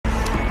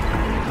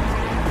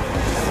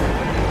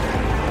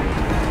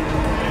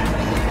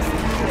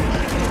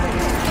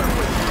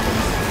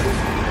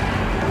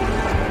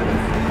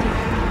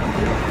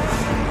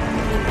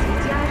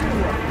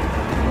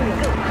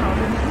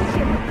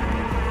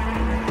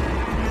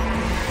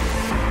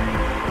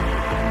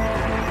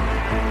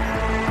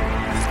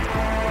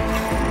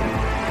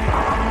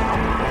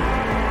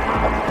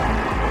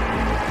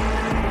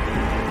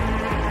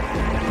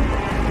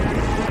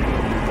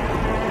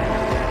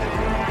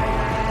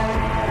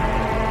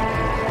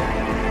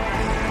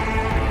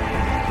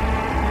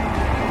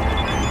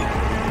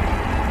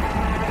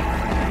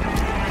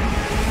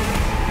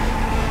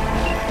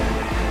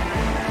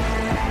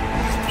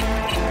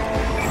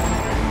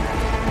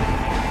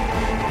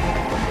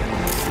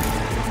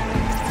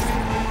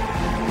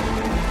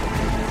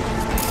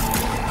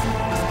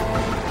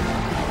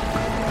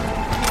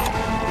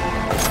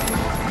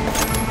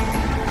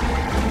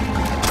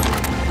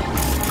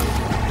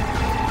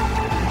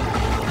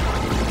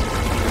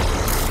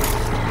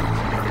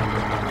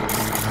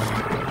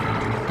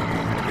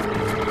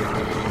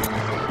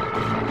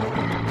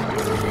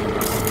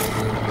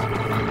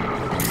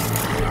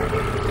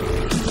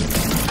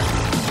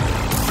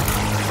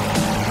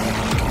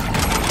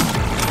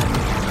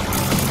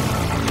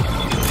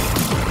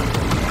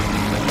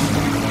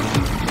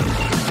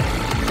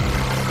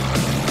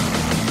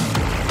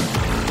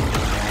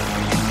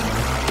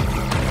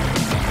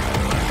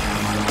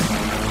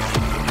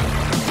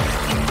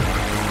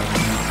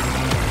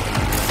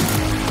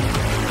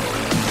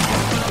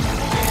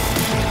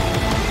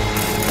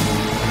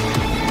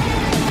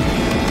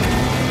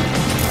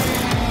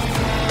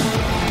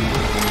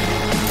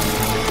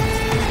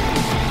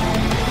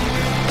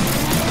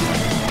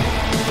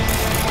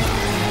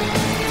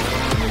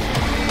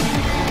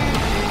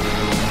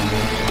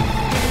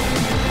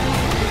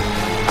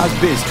How's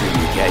biz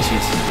treating you,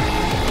 Cassius?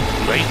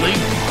 Lately,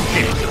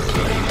 can't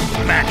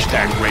complain. Max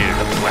that rate at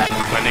the flat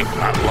clinic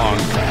not long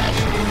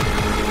past.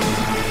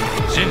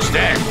 Since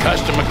then,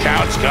 custom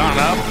accounts gone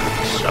up,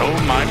 so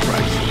my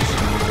prices.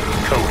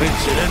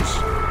 Coincidence?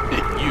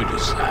 You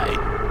decide.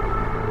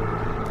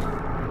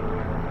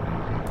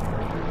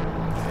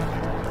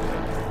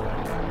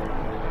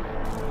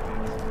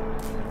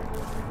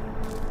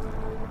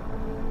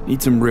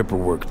 Need some Ripper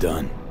work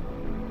done.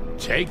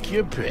 Take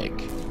your pick.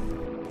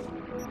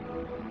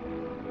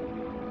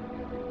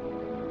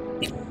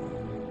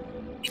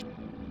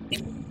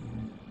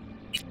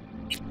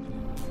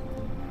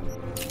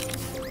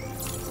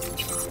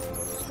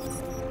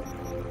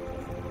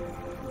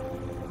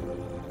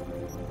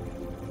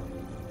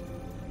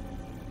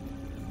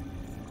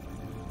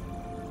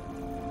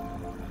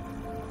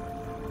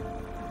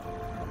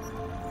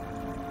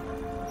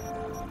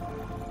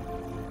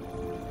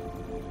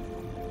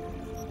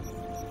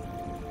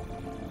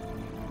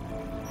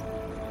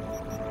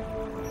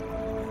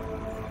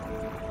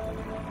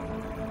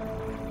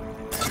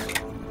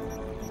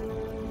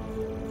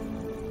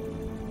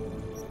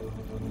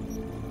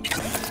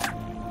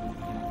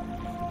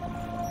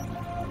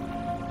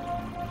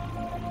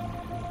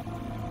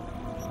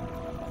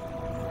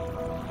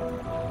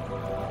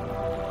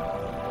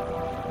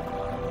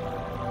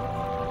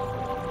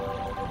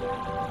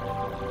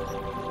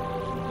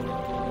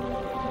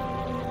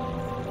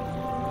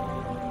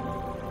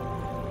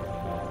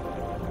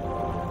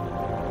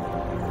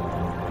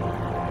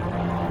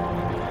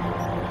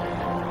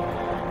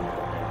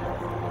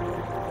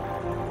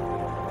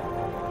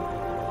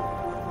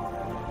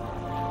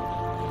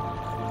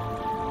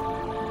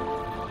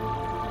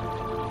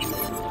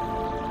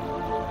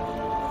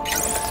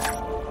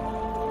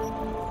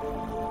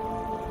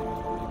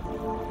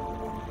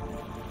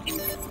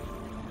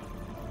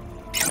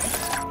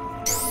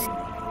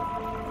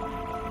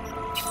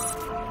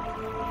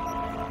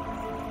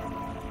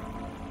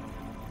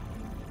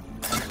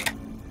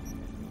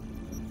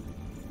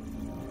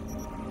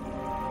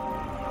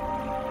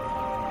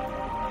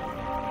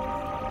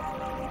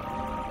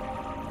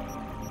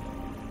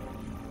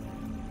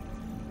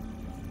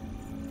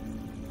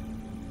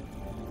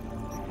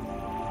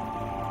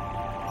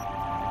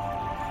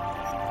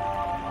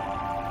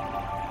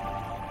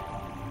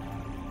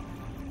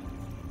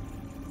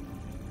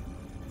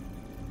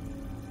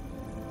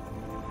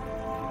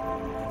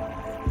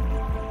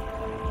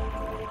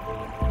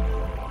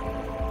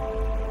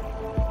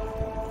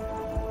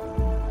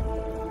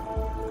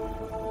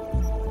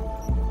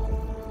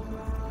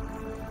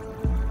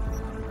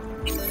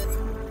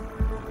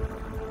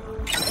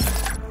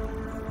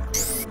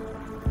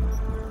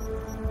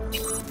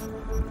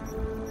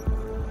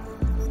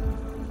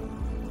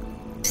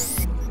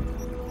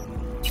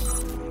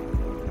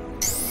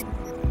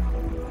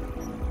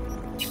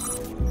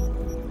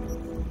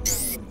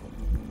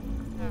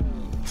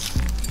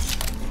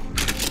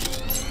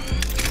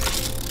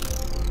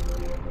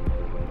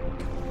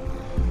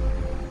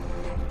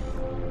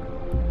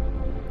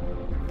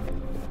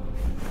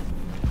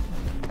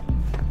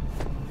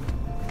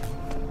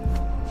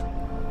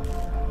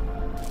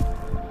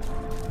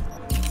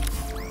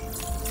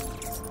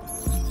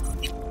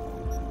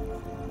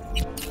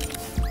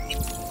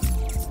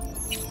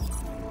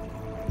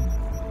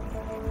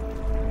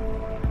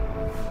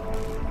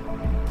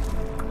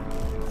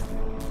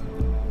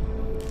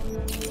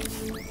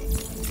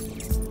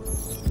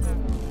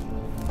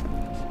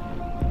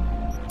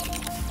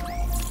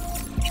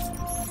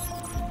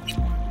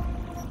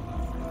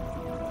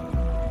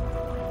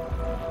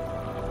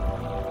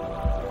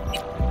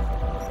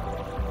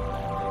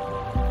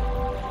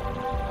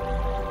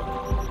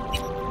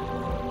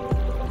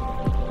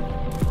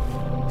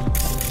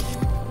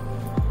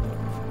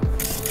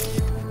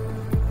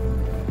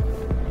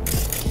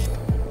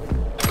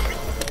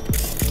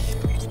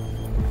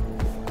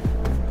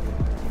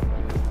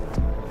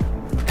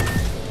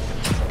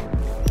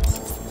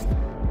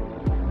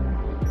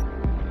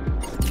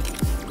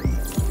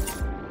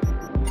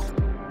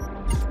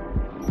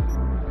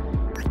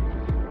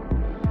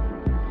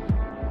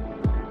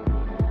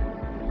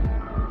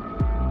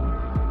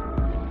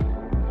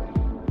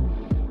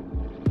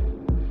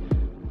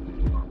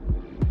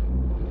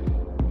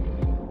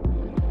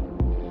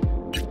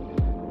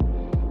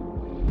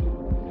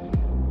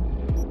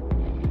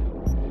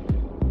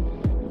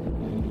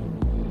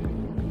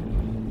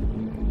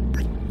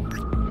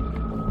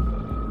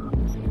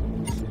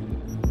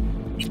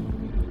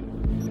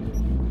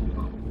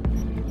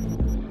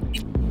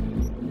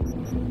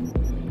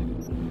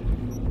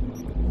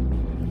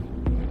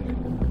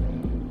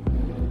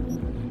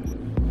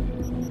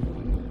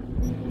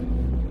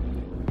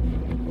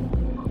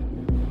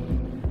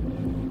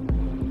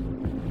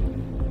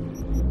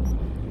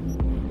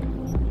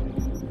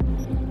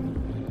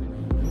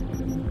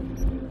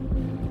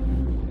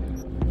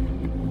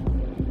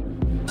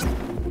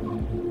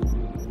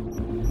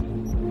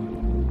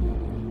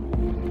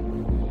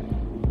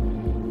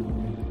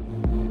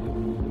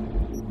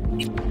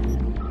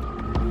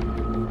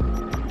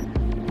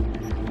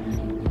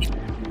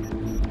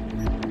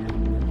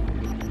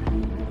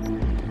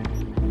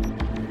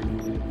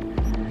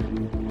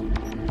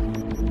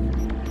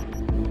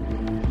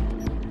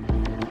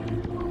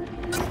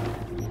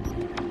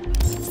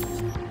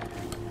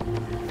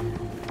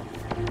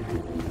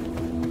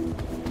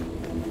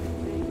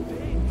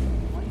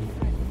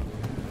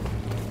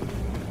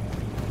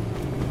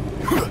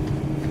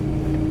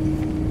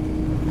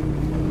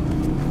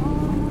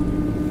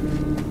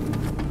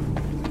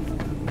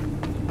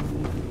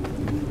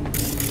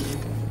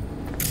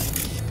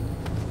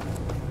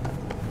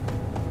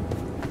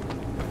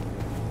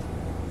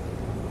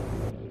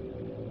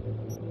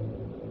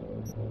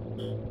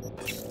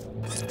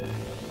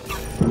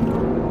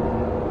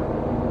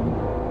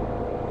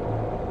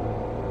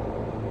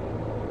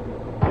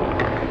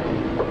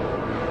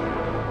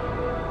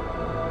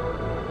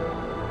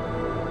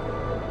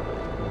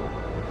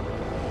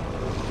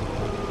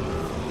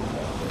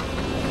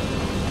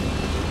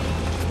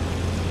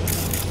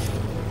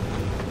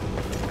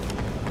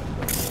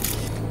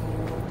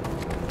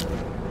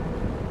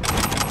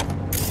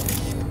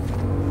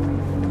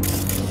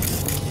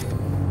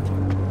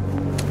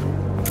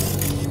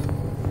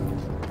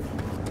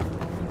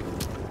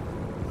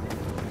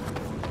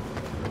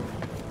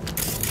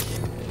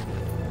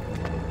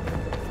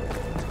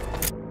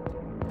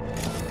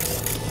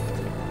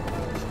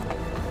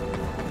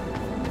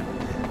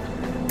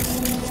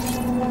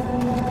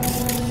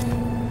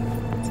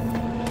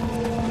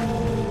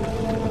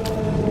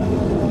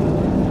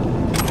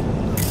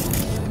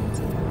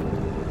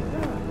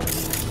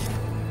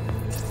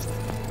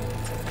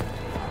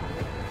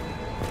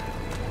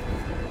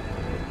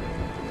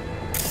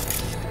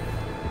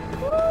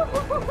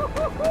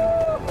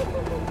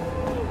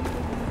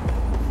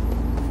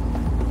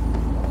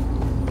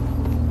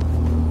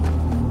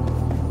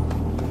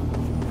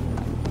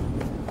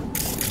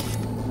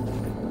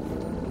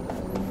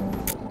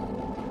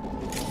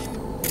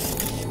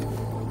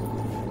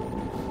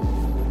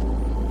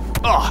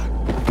 Oh!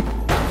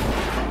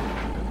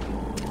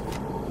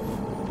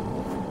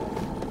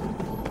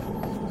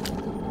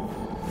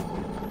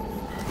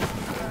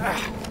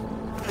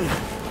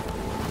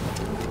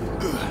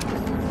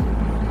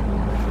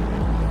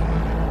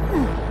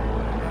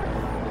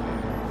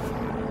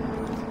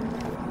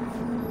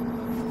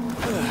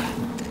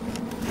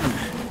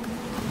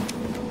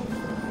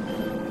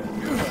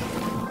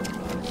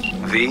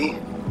 V,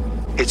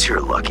 it's your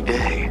lucky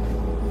day.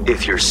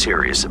 If you're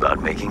serious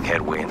about making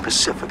headway in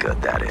Pacifica,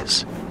 that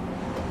is.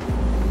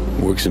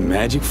 Work some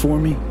magic for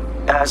me?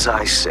 As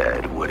I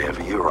said,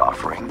 whatever you're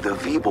offering, the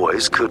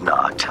V-Boys could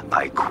not,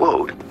 I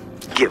quote,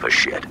 give a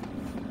shit.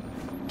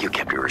 You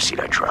kept your receipt,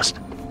 I trust.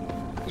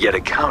 Yet a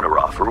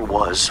counteroffer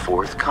was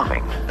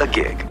forthcoming, a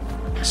gig.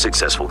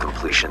 Successful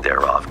completion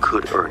thereof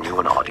could earn you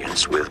an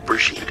audience with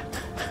Brigitte.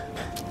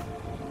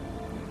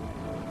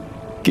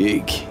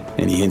 Gig.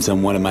 Any hints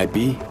on what it might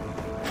be?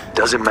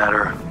 Doesn't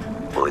matter.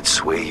 Will it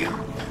sway you?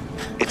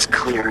 It's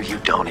clear you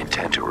don't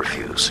intend to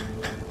refuse.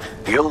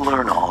 You'll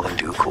learn all in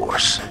due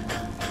course.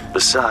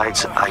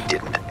 Besides, I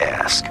didn't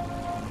ask.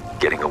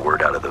 Getting a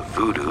word out of the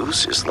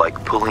Voodoos is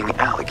like pulling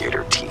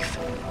alligator teeth.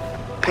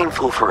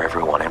 Painful for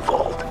everyone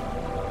involved.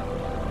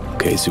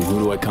 Okay, so who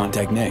do I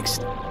contact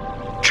next?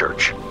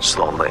 Church,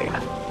 Sloan Lane,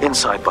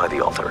 inside by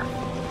the altar.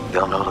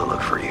 They'll know to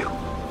look for you.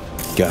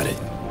 Got it.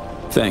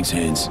 Thanks,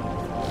 Hans.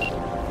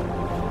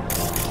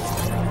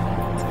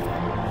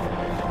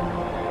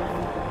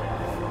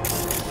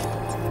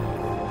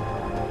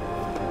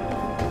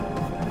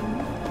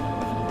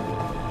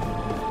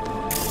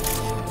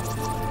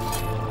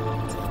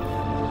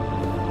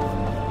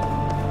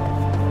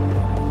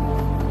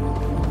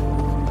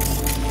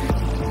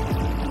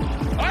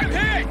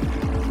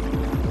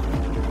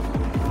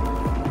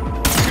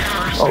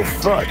 Oh,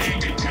 fuck.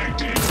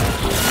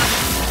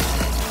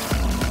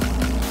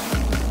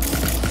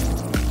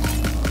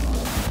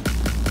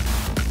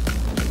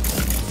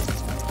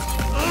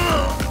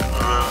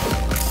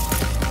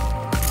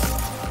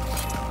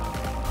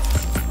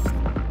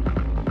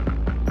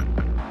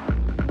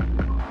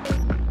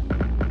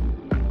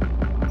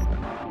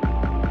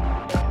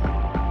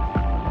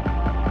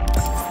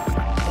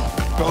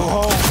 Go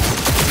home.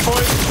 Before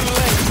it's too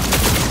late.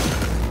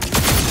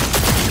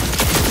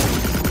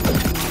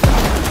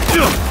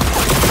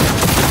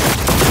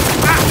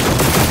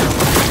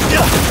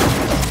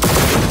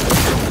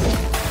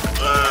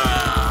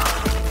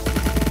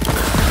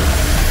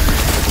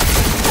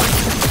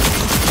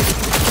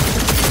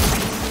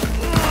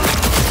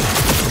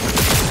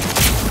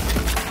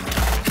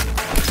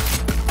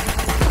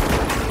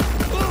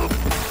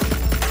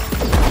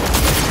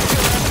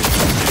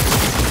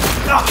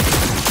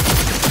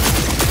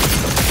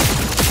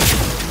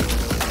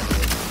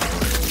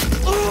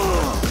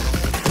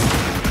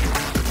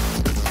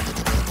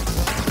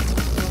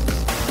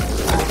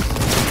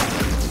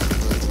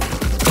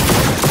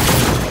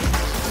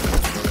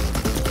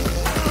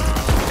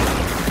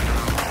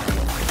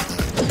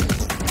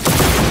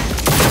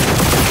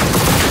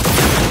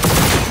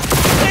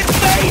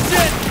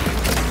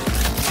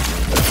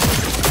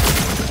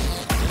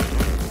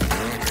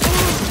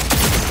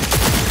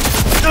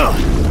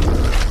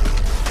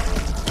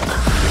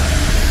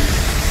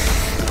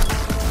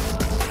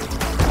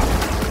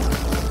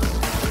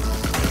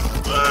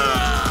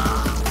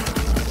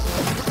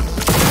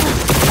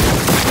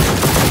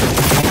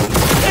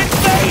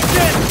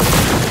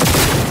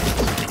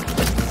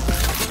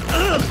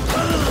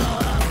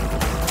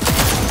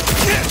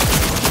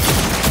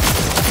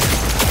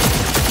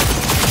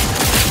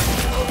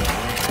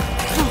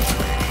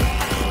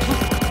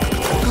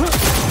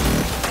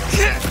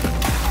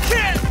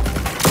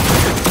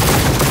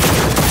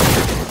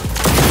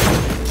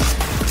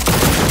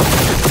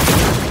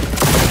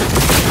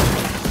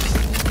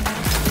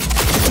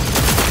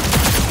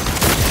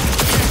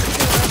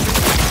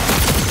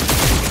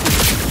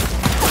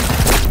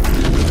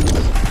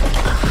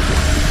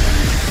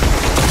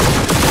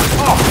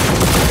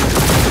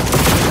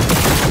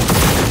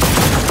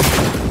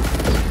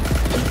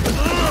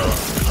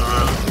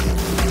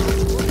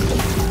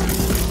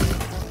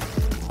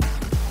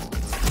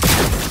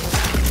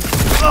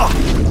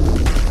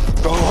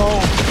 Go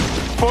home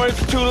before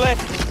it's too late.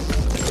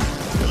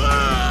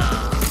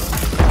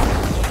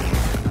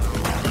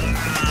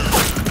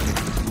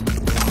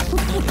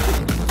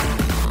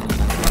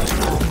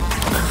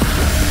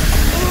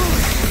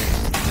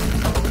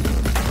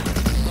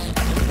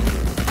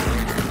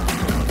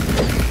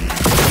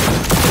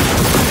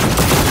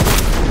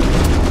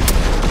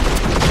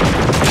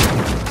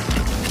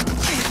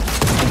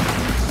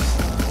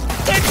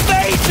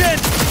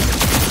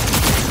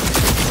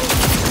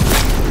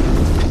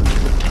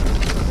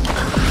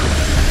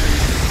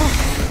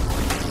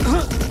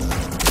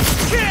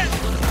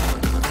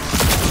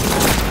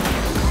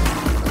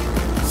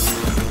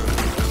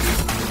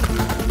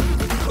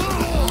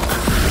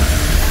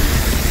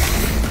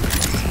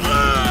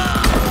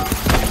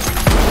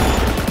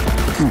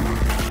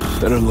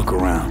 Better look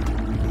around.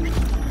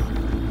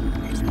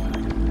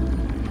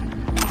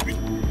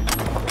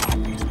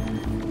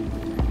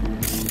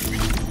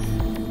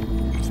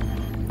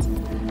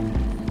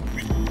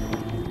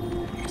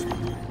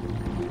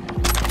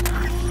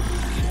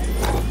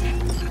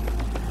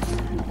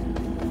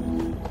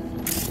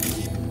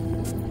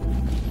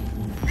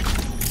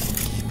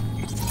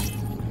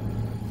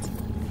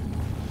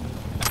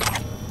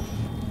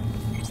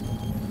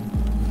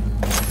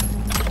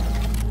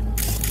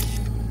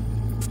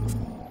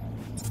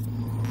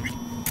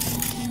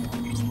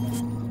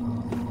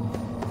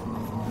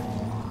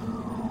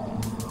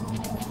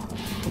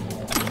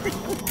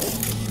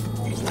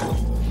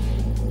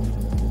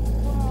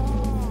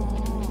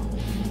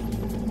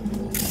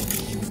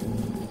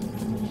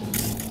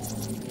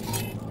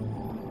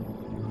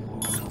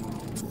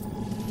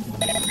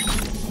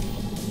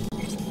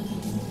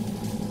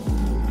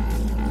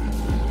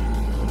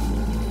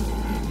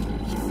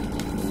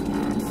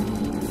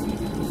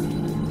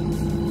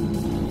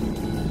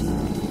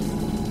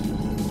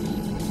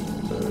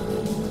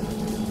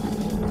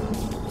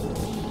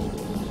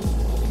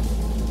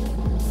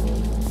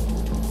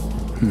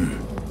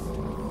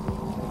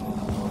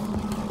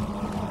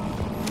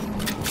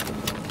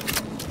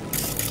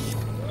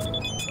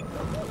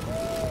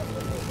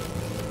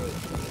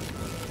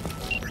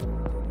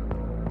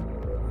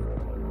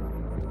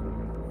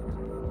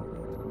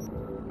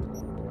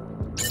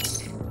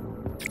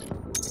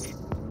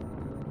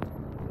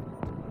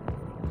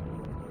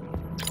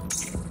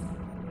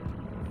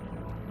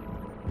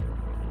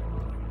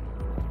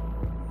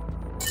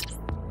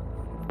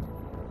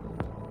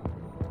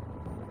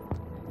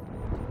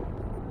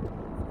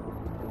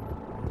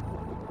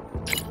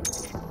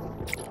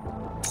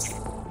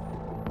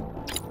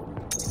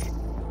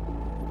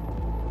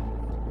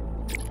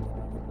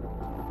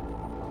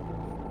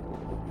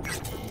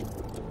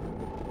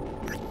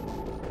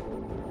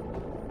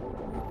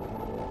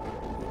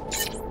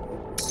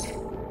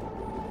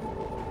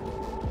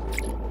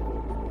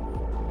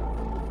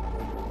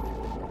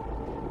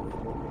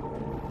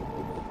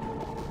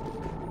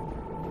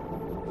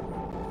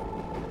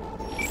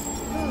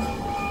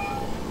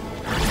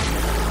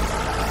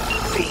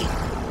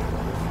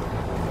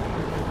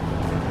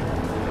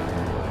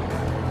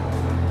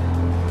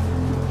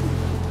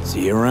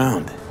 See you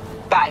around.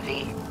 Bye,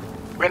 V.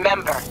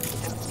 Remember,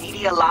 the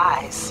media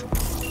lies.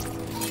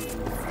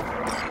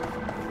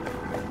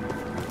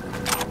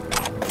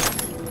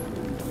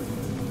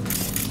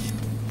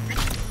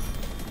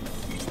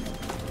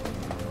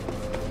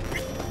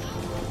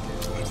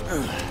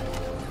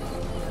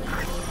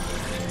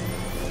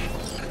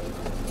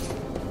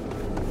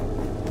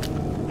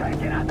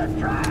 Get out the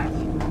trash!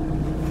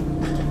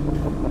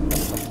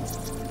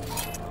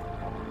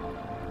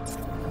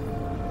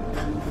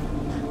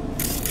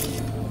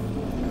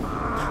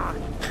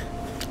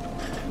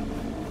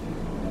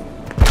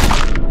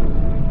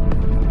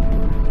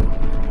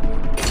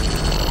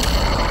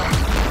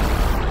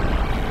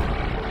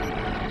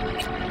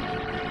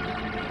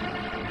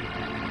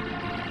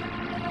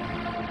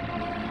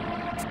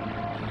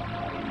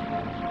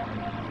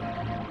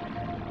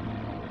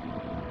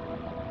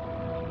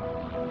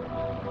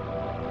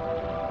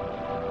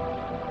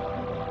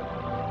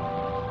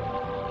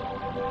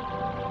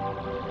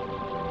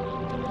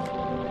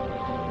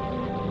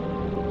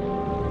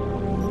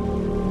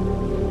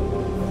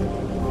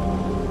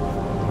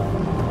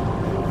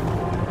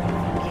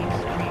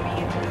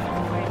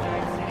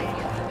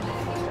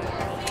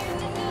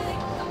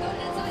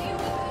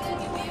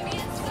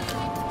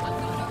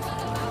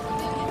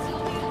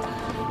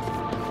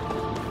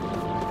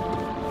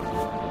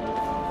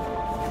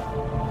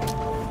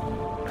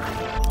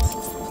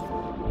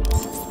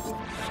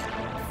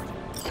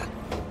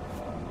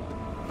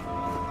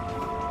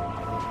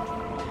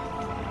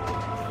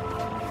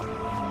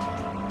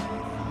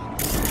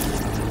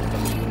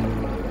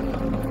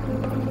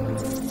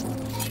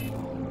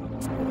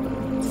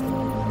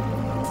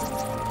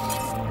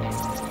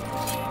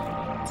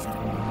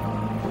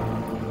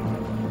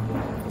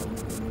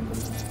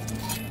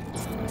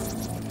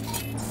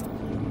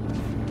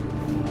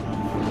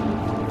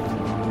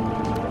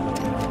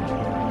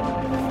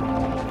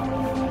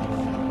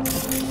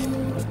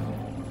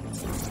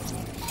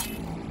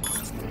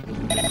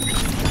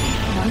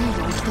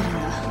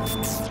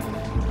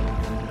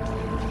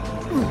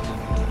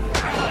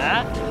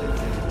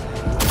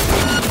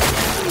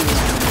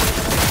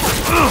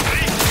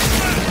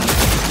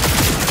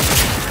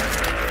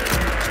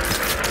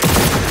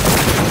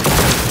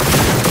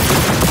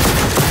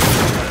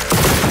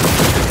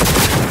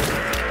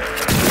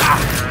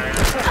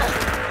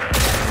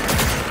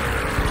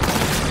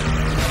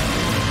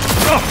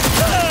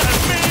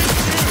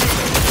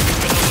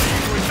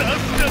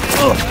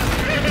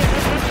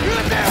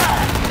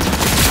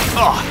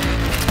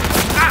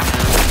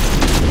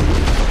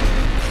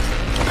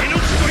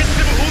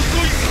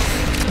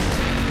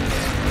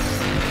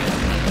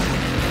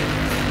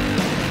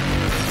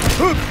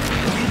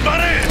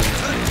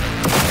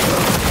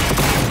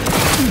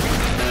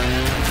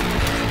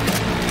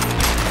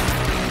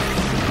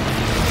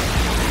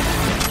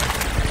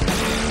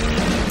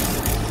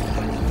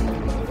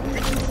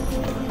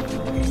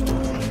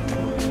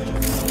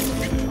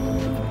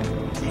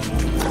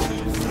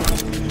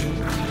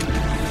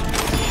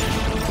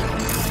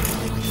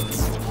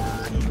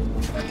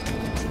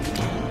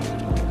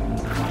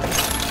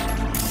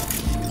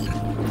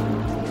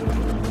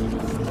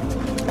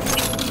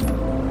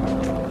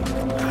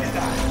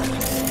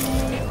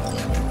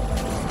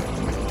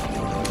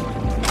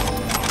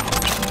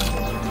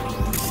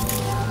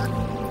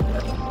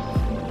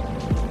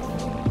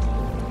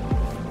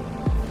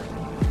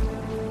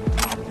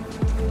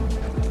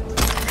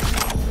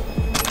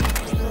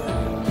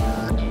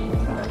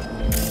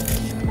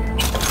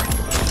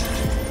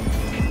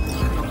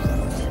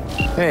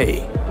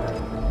 Hey,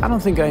 I don't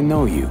think I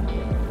know you.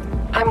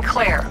 I'm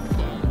Claire.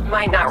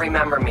 Might not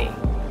remember me.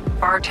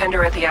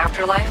 Bartender at the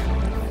Afterlife?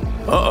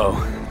 Uh-oh,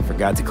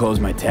 forgot to close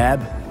my tab?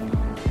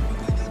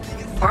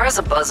 Bar has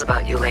a buzz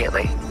about you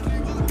lately.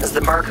 As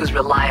the merc who's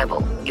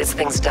reliable, gets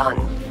things done.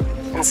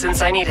 And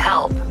since I need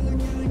help...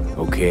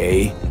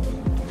 Okay.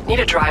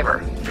 Need a driver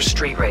for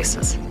street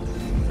races.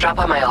 Drop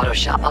by my auto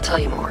shop, I'll tell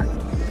you more.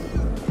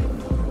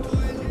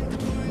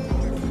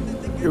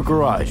 Your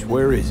garage,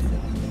 where is it?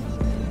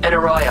 In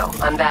Arroyo,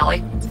 on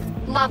Valley.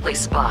 Lovely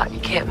spot,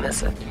 you can't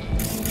miss it.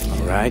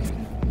 All right.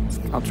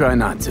 I'll try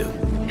not to.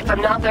 If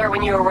I'm not there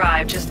when you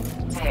arrive, just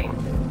hang.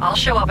 I'll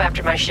show up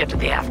after my shift at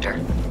the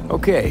after.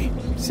 Okay.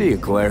 See you,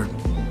 Claire.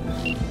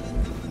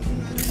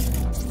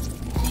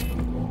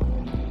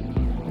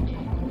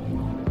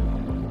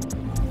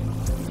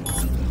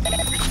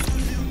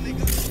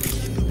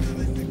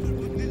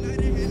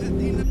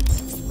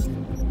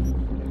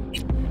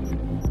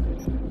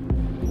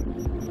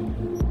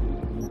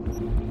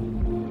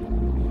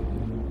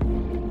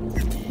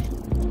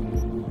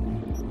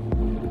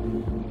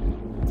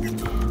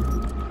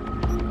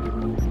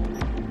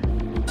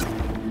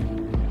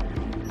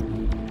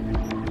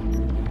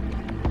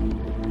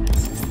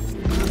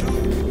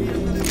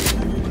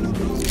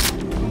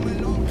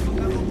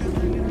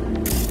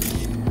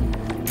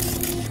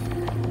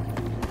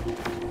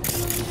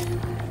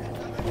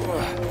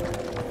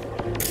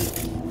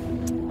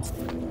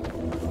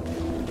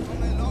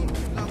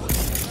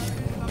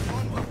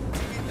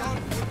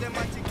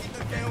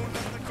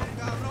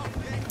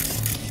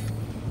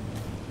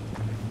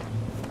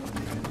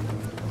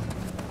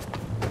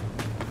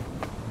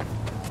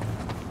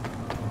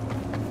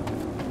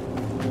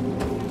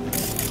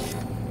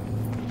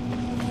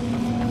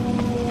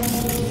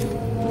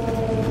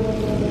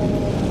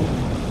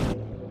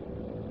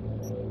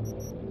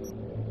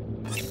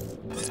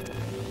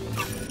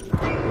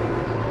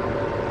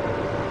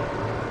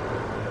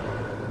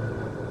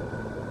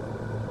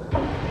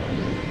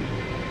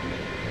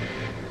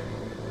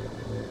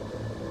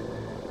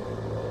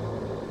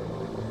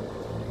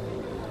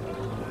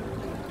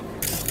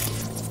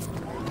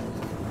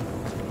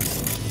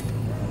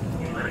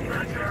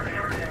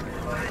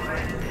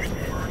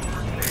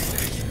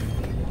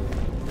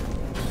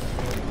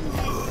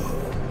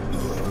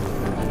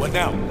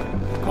 What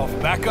now? Call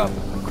for backup?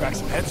 Crack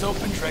some heads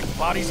open, drag the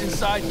bodies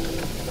inside?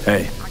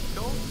 Hey,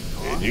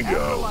 In you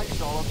go. Life's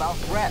all about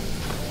rep.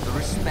 The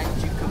respect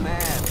you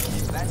command.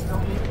 That's no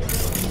need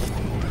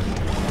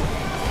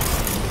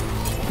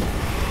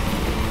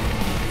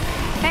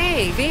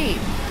Hey, V.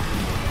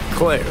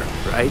 Claire,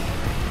 right?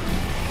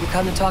 You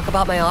come to talk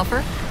about my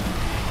offer?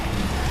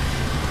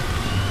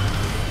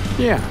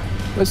 Yeah,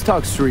 let's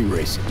talk street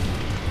racing.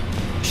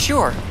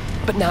 Sure,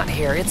 but not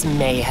here. It's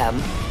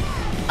mayhem.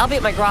 I'll be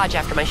at my garage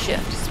after my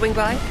shift. Swing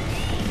by?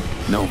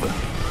 Nova,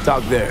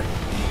 talk there.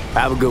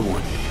 Have a good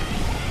one.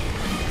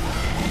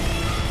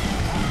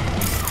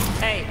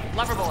 Hey,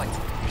 lover boy,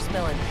 you're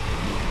spilling.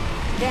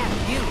 Yeah,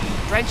 you.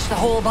 Drench the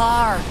whole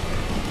bar.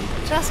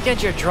 Just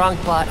get your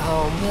drunk butt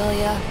home, will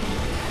ya?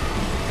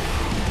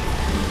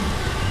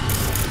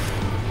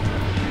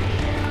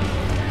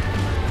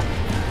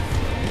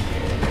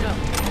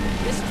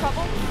 This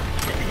trouble?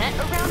 The net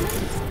around me?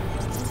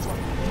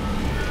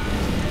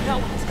 No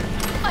one's gonna.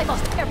 I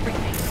lost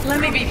everything. Let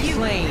me be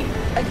plain.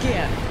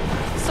 Again.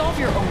 Solve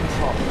your own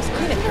problems.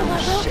 Clean up your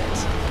own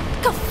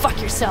shit. Go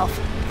fuck yourself.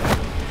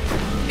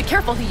 Be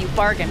careful who you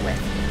bargain with.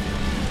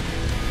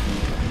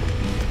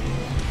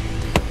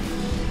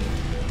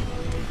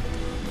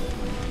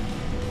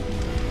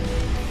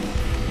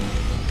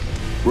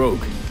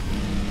 Rogue,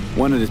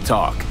 wanted to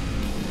talk.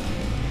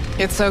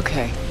 It's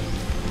okay.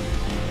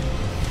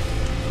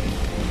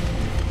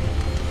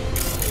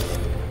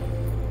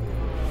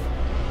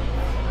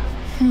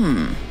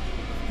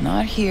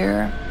 Not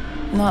here,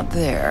 not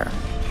there.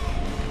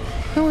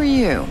 Who are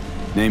you?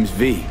 Name's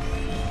V.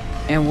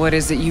 And what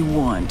is it you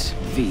want,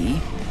 V?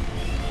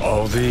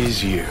 All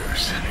these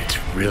years, and it's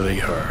really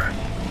her.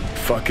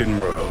 Fucking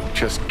Rogue,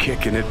 just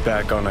kicking it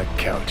back on a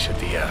couch at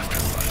the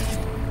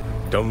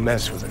afterlife. Don't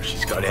mess with her,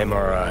 she's got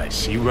MRI,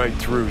 see right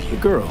through The you.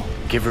 girl,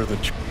 Give her the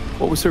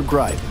what was her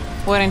gripe?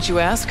 Why didn't you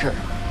ask her?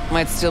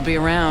 Might still be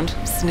around,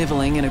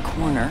 sniveling in a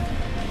corner.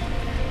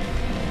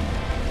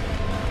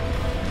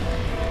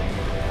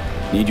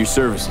 Need your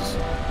services.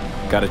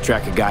 Gotta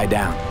track a guy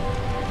down.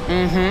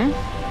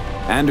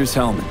 Anders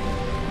Hellman.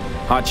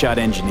 Hotshot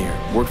engineer.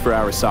 Worked for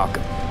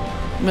Arasaka.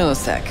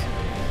 Millisec.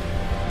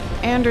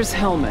 Anders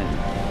Hellman.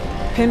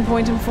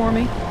 Pinpoint him for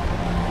me?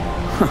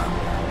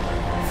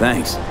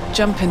 Thanks.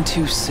 Jumping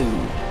too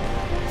soon.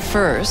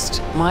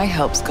 First, my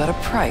help's got a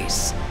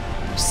price.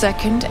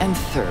 Second and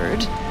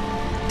third,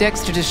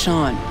 Dexter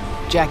Deshawn,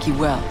 Jackie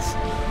Wells,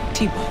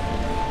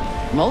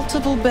 T-Bone.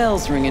 Multiple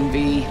bells ringing,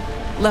 V.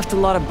 Left a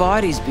lot of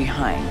bodies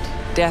behind.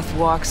 Death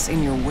walks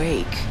in your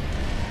wake.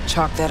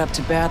 Chalk that up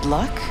to bad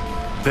luck?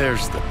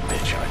 There's the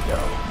bitch I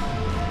know.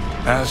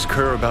 Ask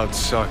her about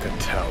Saka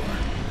Tower.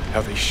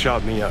 How they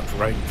shot me up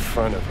right in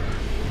front of her.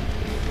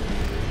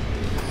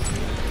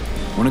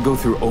 Wanna go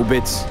through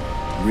obits?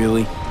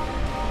 Really?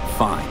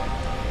 Fine.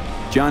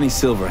 Johnny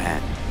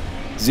Silverhand.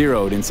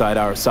 Zeroed inside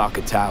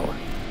Arasaka Tower.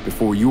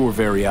 Before your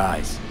very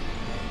eyes.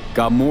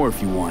 Got more if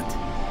you want.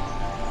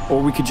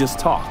 Or we could just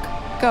talk.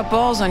 Got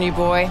balls on you,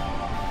 boy.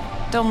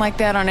 Don't like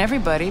that on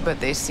everybody, but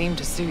they seem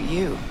to suit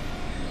you.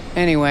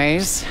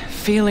 Anyways,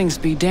 feelings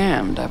be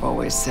damned, I've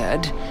always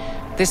said.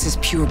 This is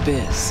pure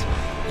biz.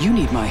 You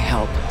need my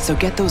help, so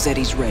get those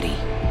eddies ready.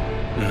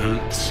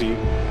 See?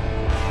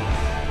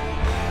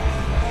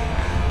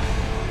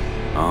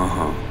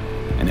 Uh-huh.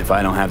 And if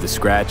I don't have the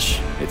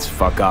scratch, it's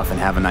fuck off and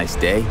have a nice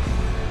day?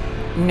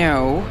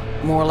 No,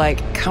 more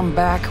like come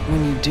back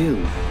when you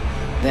do.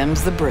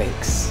 Them's the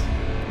breaks.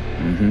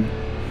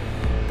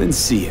 Then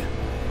see ya.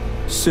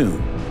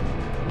 Soon.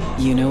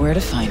 You know where to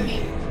find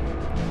me.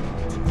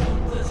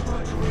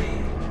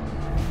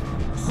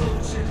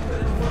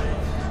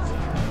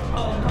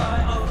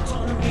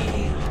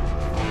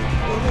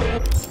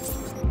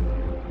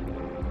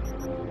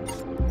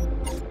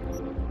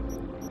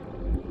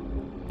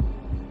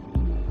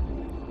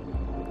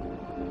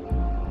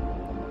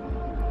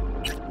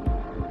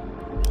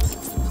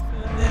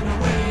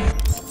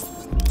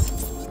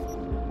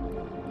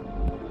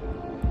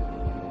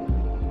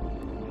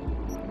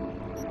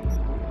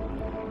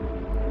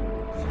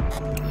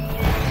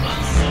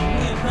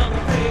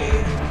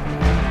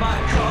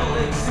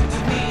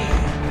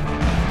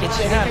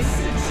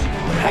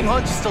 Hang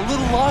on just a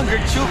little longer,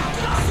 Chu.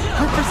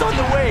 Ripper's on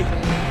the way.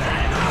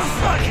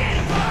 Fuck.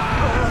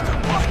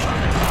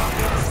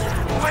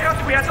 Why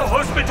aren't we at the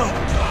hospital?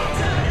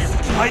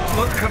 Might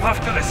not come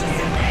after us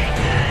here.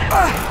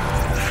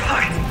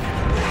 Fuck.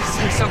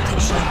 Say something,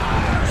 Sean.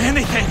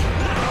 Anything.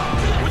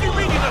 What do you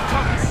mean you're not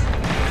coming?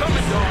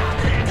 Coming, though.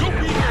 You'll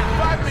be here in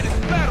 5 minutes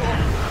flat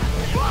or...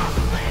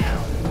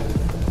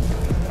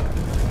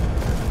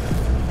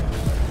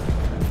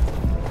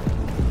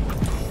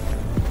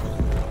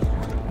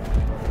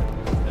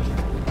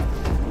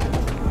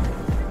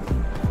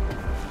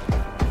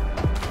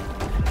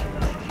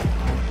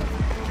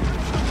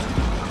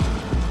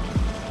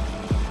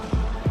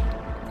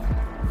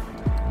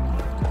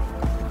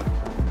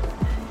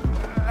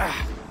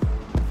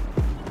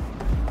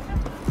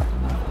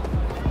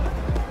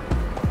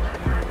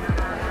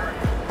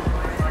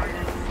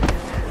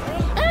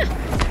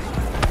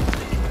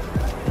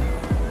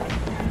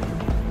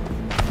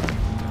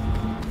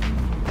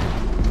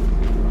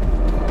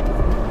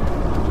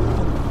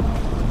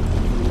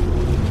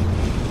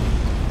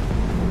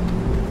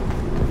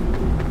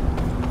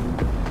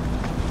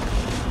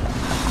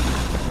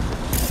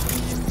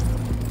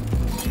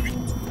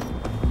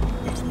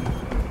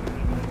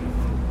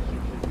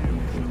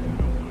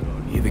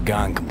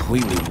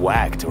 completely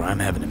whacked or I'm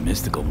having a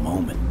mystical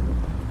moment.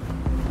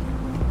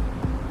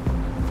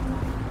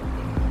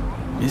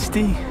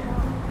 Misty?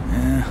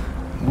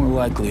 More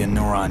likely a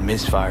neuron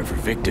misfire for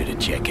Victor to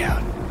check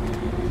out.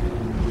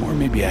 Or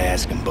maybe I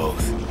ask him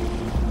both.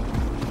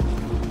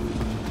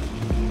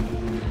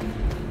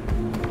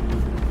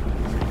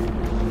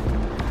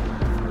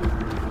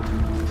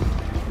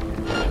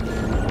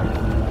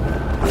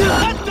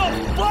 What the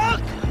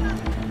fuck?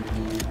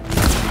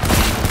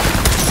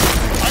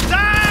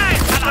 Attack!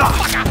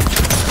 Motherfucker!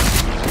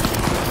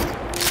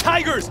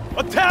 Tigers,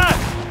 attack!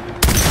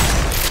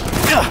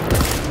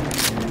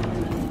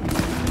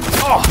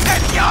 Oh,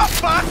 and your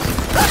fuck!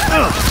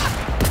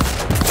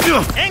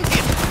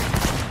 Engine!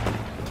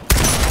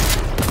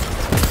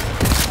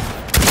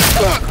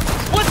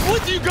 What's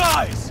with you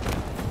guys?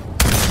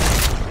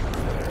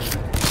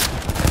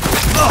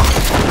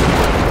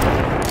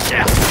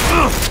 Yeah.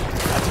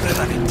 That's better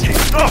than it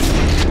takes.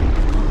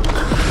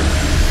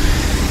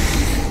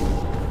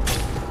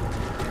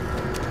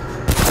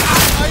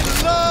 I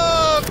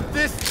love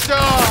this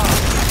job!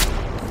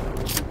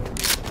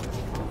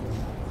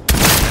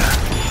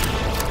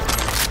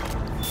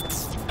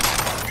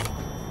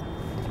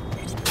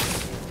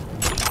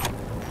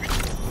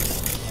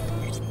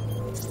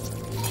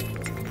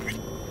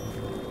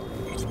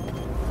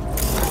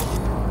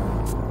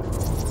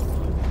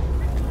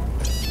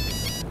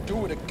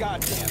 Do it a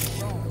goddamn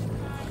wrong.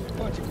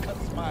 Bunch of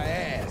cuts my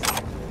ass.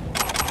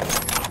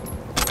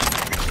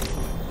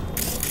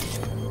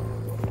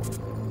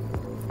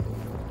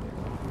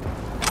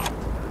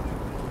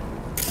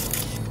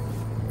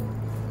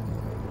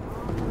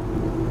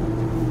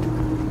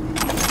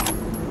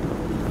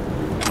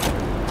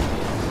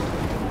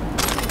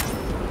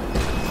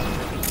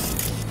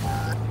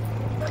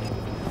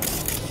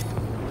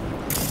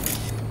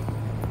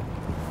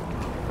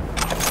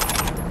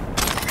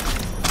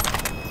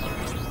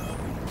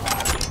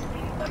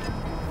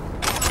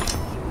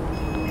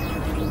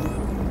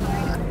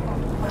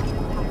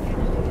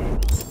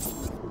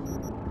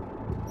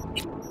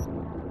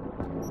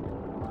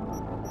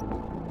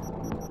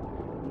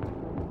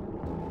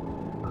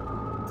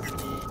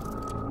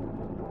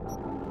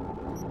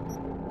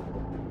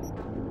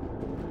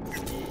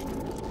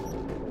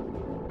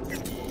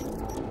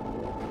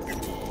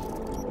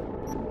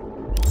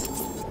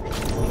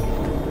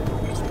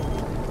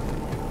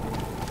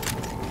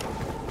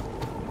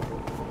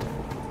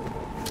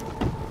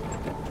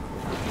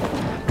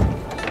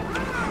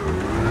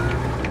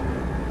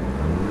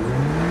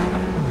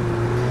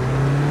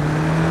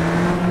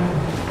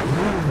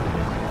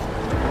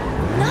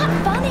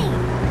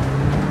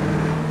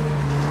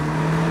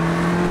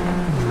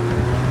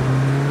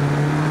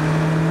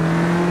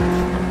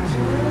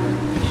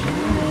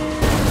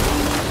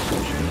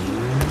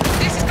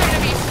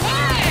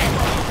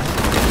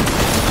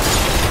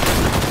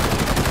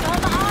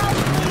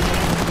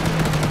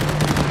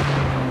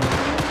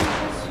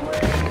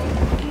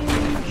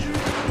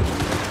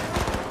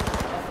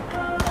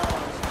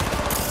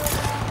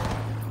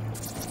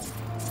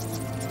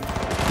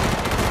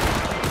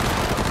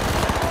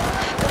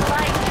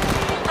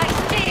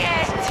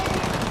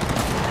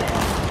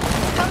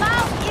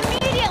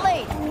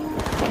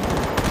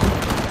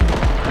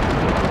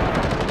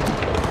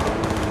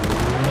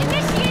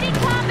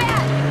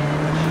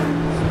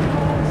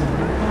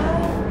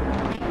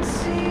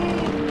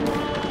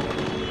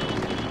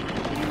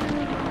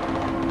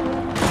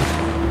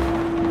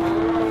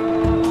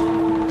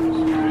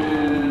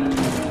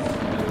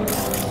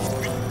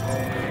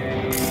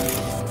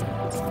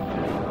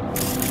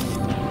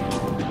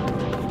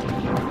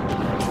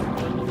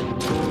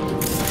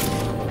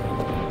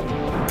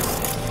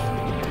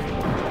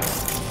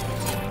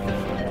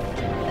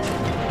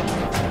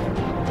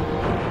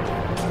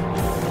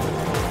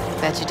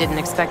 Bet you didn't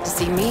expect to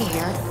see me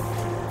here.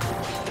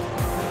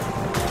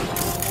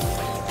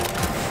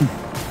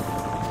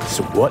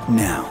 So what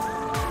now?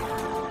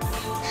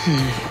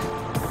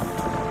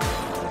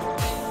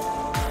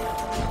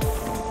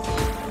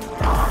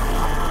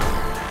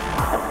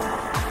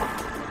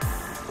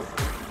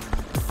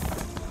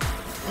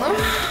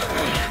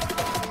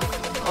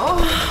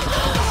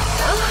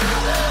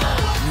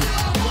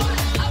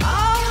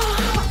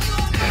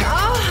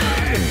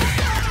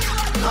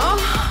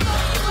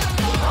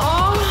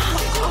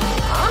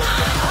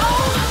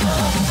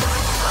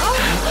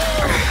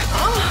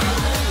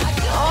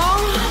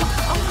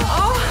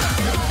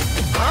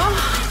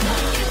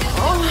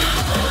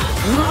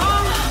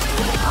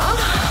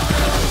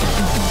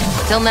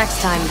 Till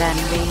next time then,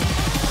 V.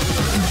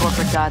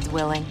 Corporate God's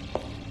willing.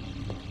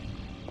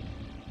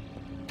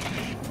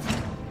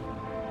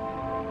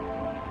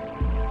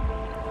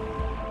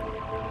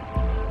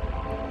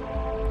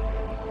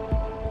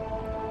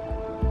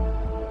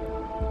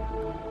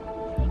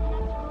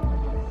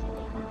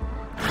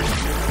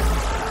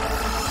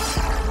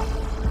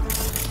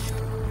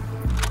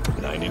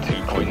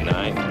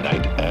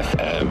 Night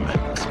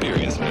FM.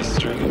 Experience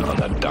mystery on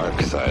the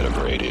dark side of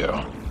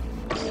radio.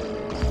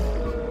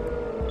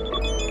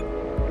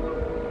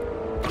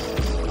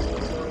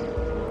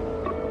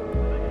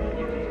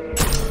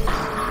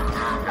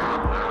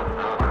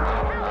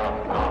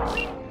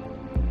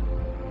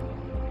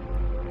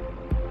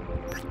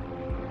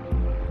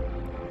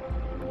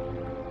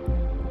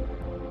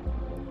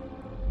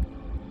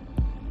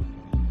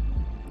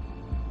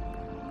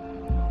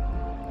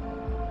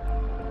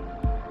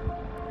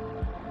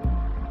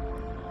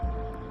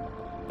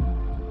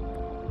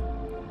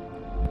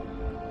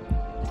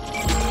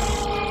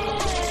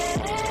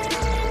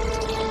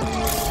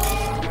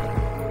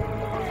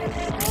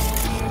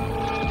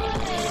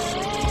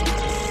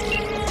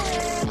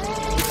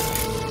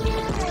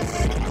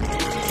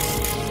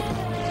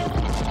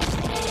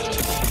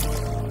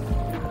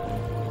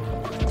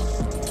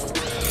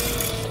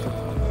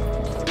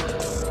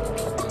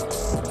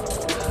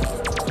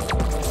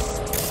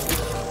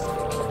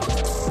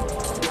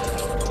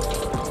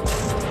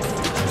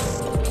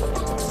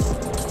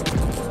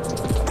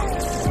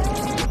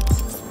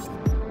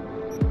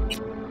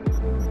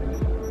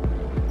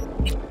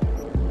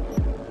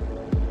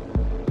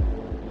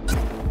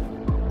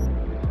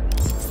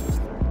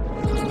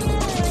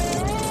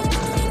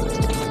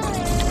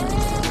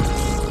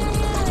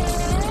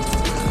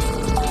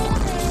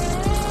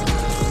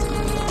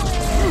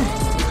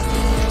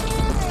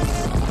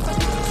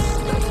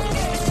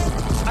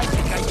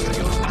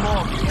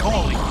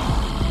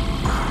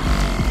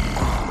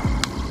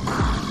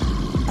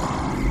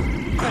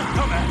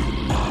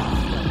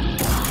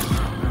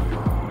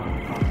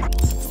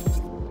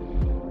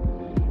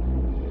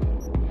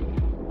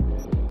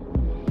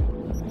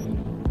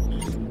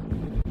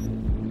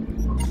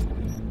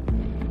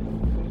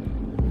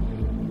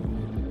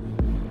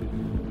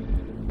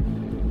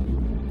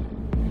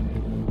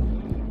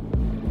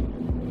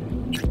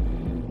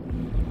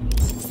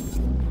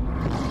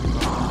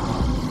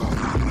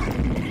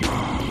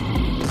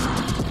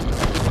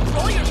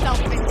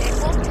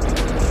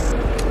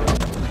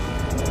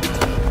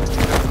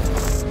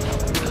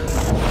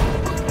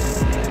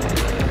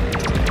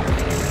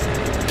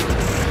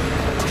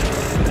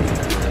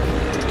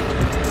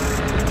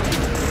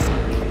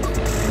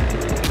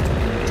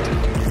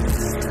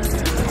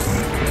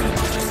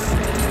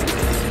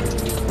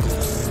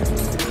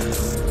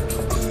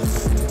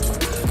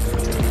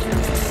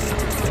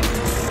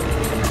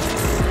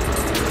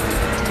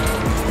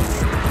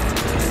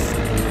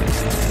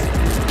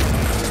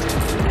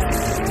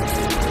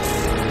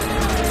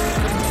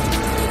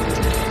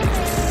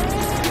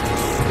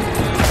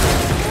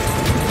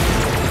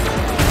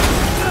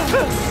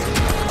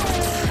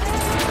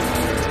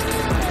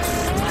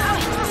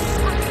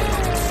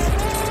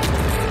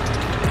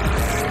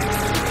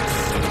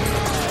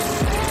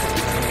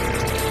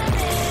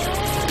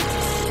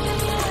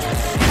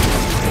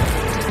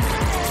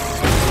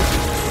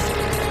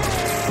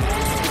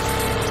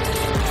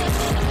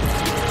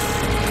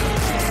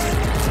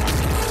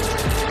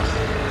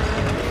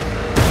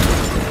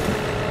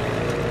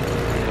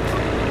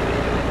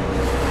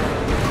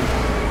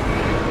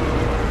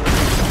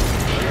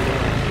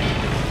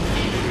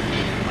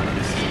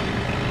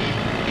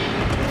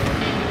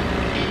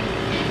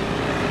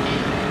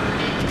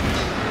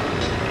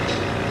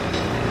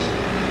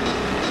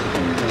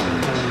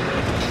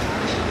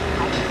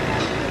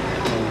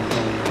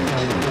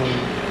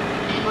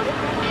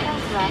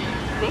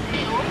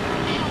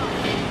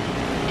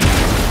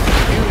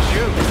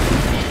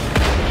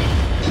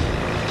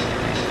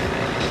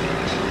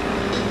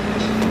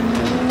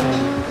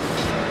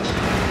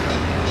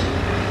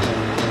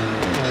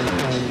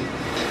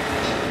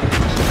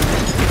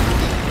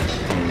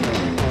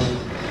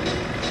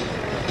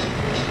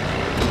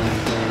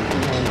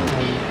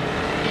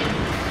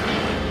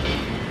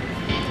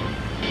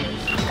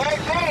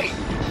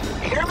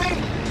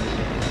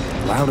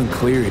 Loud and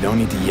clear, you don't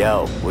need to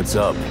yell. What's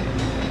up?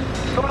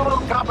 Doing a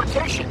little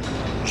competition.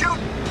 Shoot,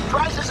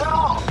 prizes and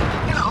all.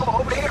 You know,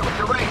 over here with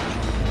the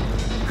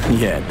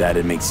range. Yeah,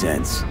 that'd make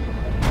sense.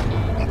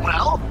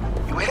 Well,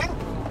 you in?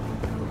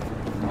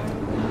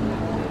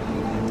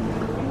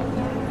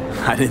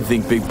 I didn't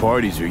think big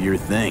parties were your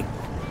thing.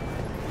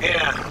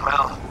 Yeah,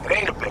 well, it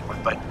ain't a big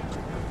one, but,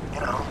 you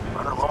know,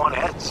 running low on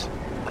heads.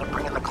 Gotta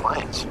bring in the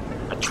clients.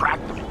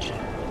 Attract them and shit.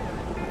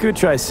 Could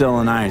try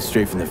selling iron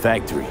straight from the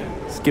factory.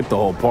 Skip the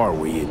whole part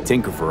where you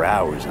tinker for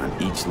hours on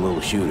each little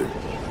shooter.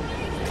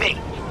 Hey,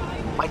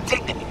 my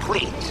dignity,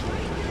 please.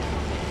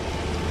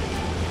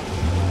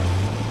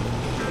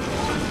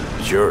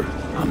 Sure,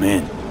 I'm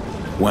in.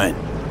 When?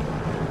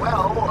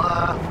 Well,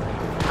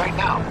 right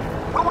now.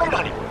 We'll wait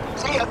on you.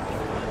 See ya.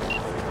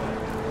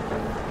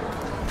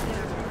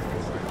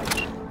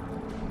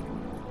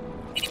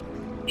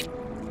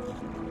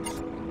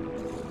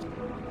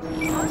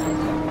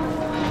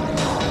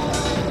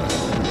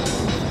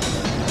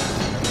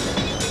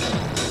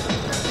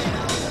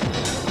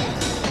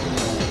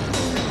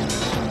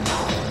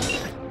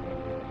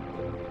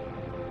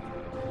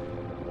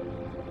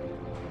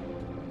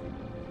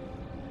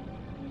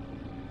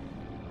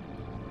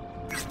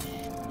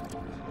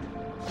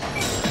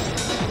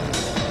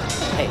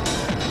 Hey,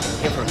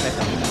 here for a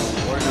pickup.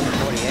 Order number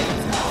 48.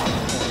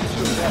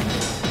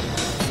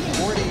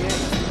 48.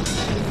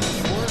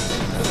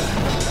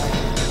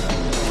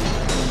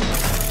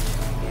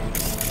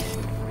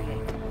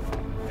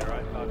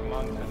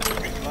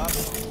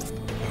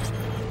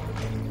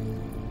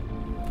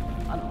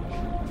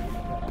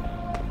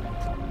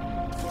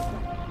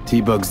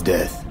 T-Bug's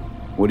death.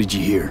 What did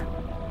you hear?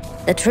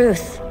 The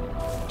truth.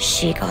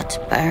 She got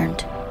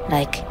burned,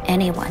 like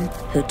anyone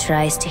who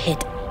tries to hit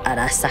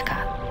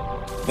Arasaka.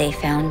 They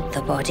found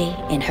the body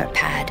in her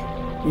pad.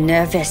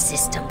 Nervous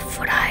system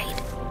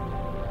fried.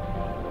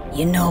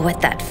 You know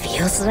what that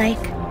feels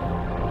like?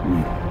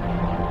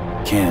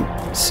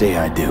 Can't say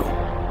I do.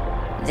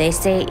 They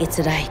say it's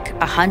like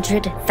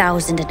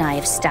 100,000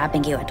 knives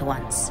stabbing you at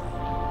once.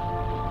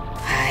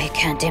 I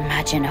can't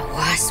imagine a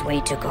worse way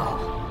to go.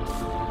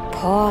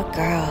 Poor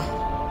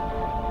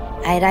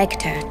girl. I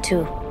liked her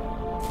too.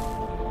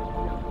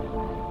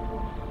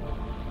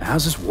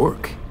 How's this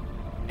work?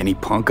 Any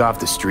punk off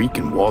the street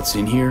can waltz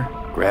in here,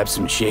 grab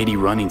some shady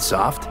running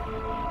soft?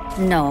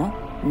 No,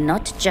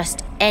 not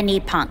just any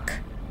punk.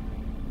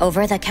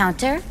 Over the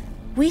counter,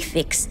 we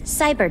fix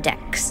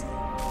cyberdecks.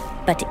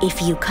 But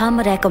if you come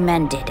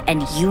recommended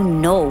and you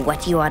know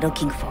what you are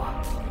looking for,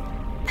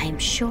 I'm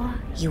sure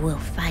you will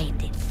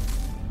find it.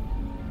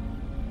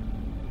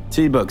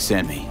 T-Bug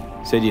sent me.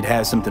 Said you'd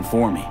have something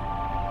for me.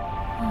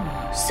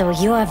 So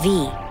you're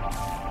V.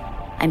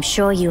 I'm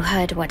sure you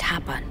heard what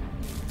happened.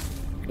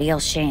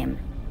 Real shame.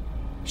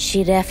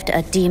 She left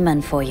a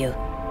demon for you.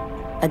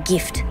 A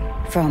gift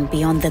from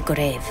beyond the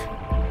grave.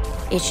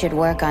 It should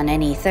work on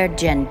any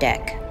 3rd-gen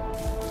deck.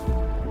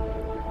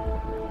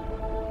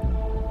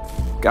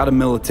 Got a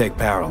Militech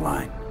power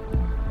line.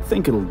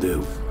 Think it'll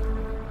do.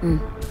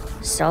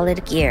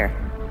 Solid gear.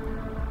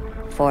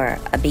 For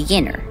a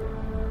beginner.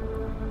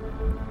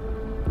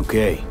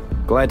 Okay.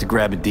 Glad to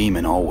grab a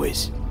demon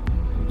always.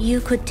 You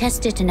could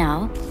test it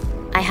now.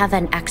 I have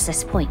an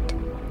access point.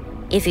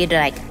 If you'd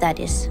like, that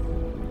is.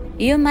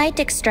 You might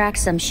extract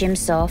some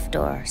shimsoft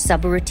or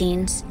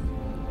subroutines.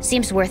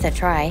 Seems worth a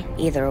try,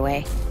 either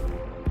way.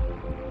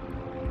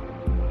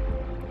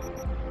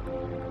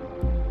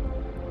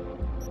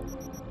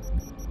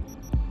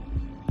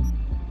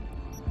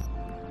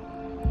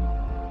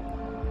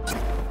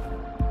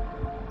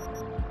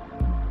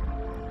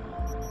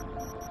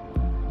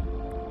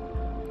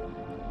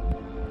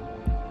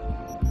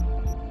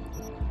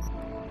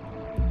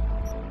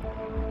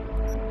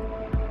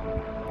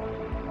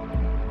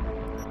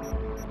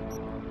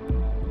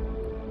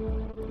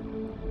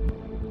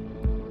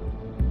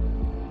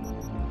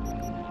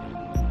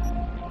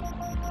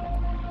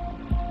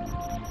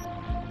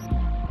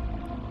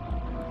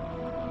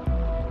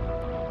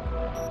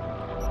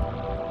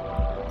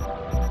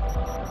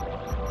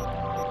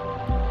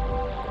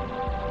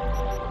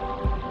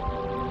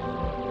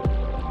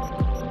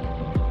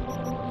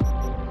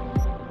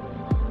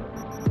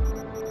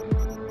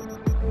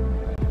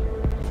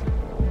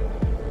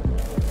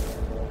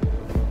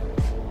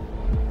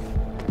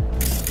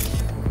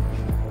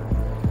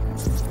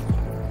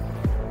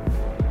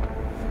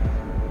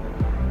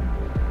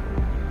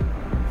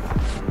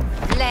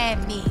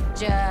 Let me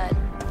judge.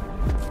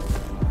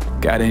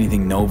 Got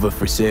anything Nova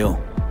for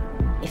sale?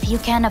 If you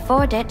can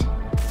afford it,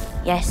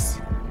 yes.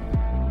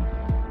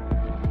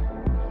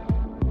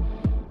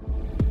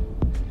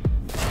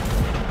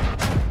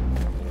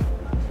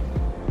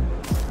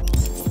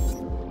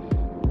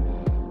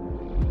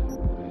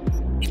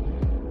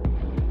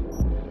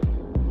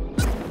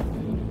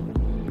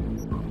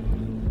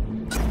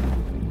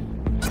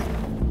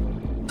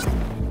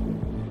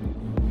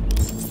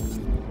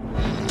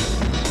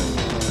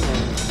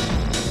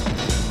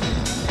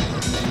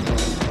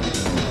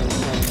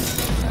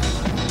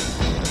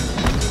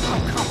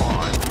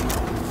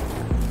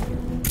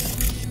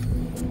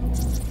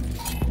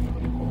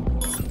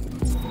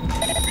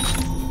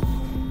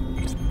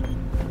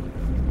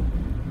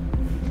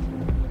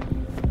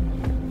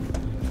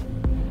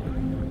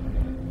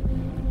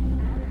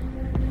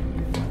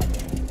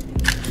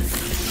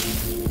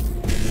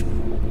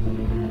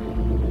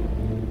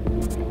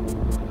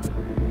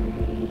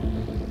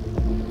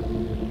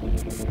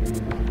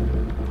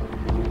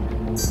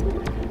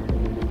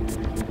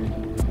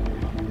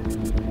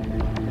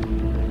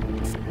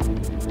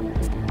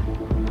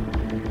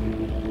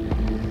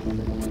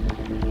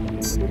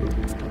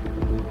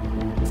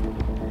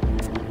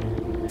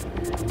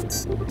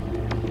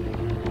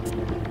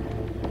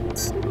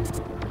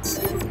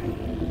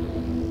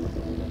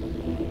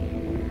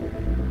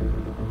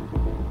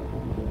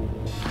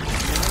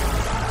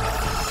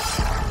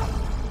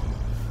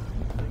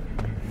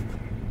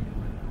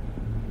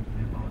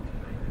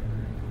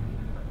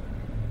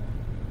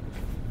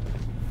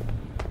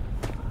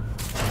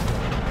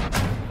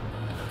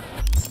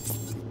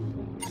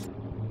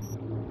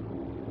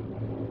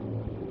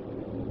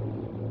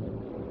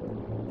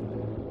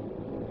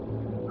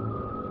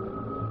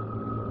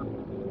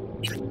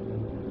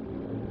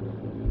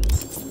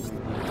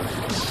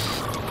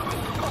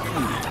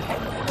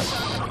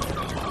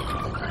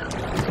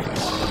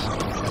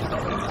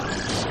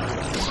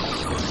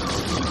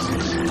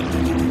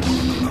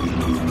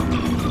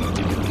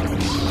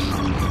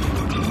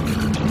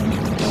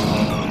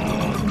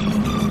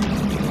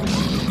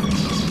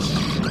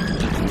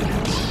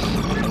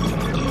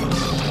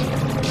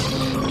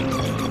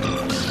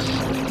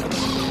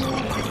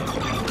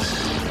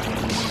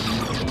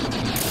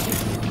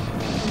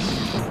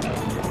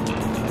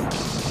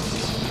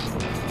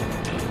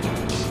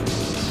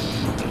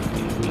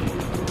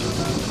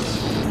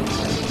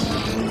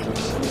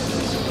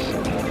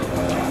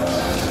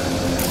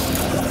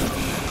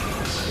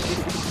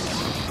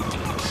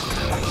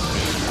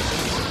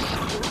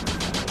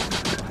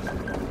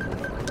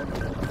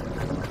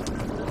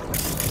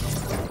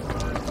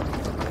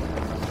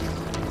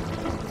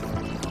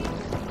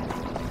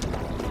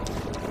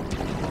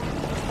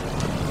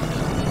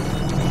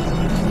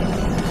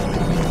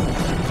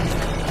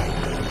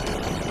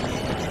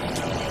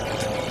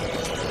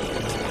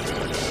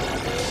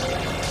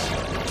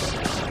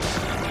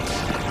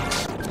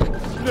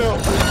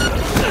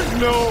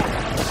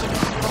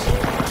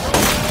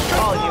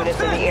 All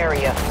units in the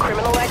area.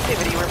 Criminal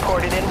activity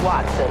reported in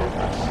Watson.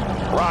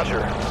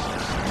 Roger.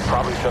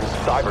 Probably some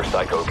cyber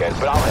psycho again,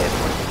 but I'll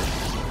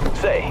handle it.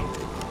 Say,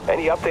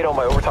 any update on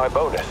my overtime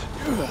bonus?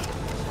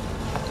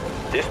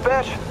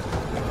 Dispatch?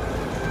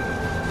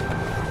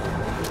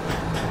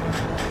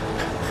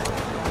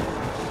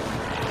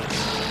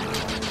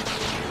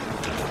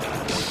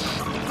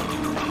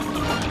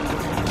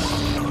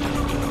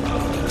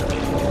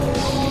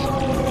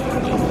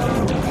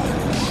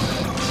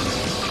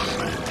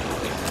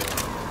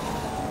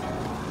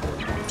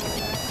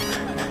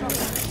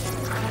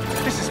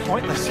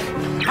 Pointless.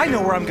 I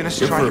know where I'm gonna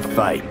Good strike. for a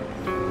fight.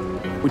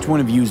 Which one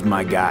of you's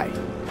my guy?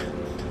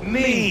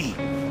 Me!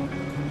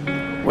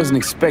 Wasn't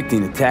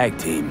expecting a tag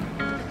team,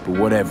 but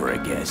whatever, I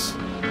guess.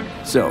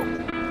 So,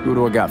 who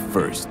do I got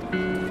first?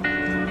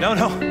 No,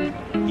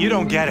 you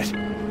don't get it.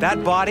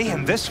 That body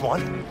and this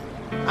one,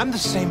 I'm the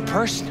same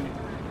person.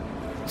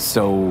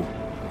 So,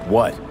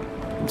 what?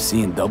 I'm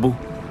seeing double?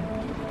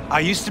 I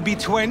used to be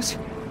twins,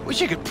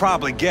 which you could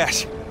probably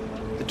guess.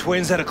 The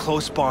twins had a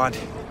close bond.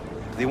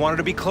 They wanted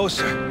to be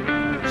closer,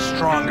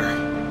 stronger.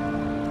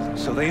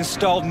 So they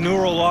installed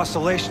neural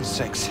oscillation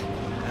sinks.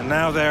 And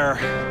now they're,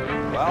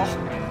 well,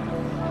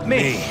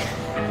 me.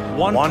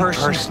 One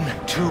person,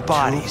 two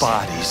bodies.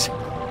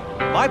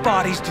 My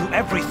bodies do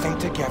everything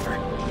together.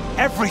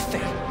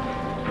 Everything.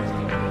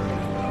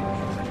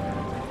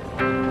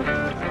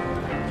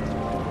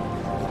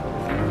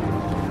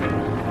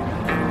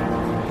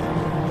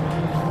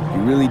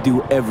 You really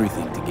do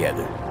everything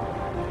together?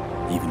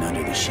 Even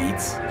under the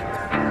sheets?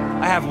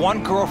 I have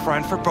one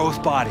girlfriend for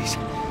both bodies,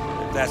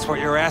 if that's what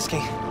you're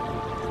asking.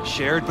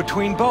 Shared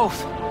between both.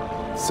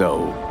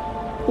 So,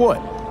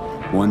 what?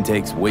 One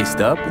takes waist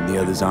up and the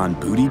other's on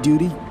booty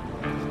duty?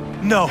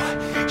 No,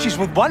 she's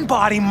with one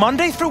body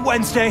Monday through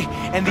Wednesday,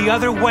 and the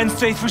other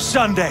Wednesday through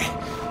Sunday.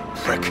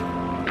 Frick.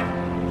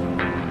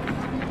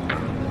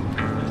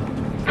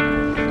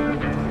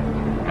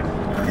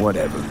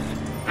 Whatever.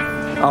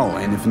 Oh,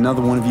 and if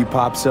another one of you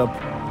pops up,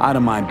 I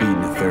don't mind beating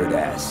a third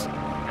ass.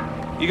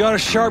 You got a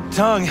sharp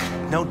tongue,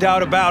 no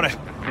doubt about it.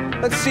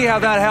 Let's see how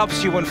that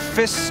helps you when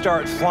fists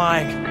start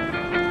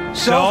flying.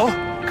 So,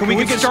 can we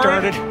get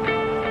started?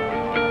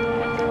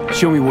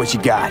 Show me what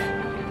you got.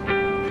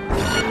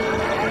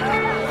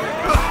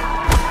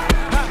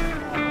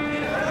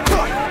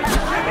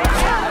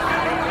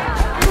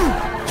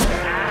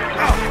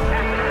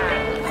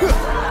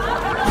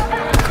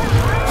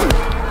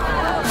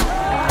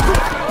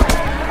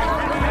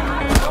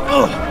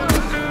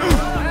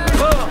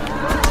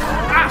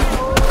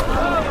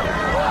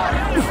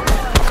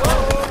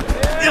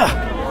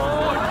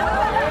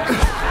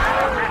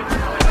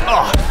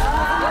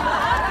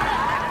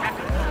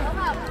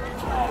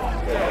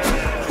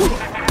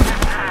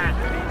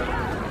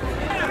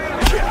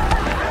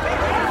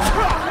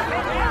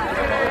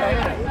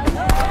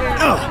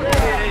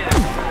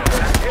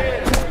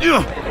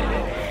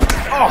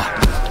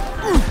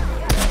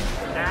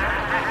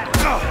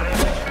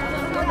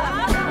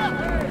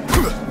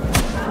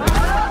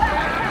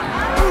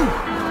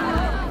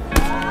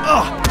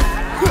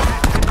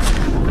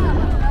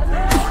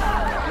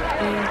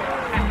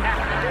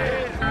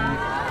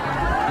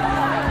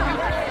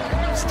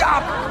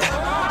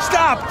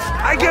 Stop!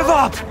 I give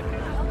up!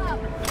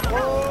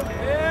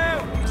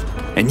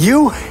 And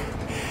you?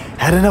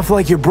 Had enough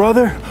like your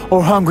brother,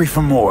 or hungry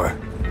for more?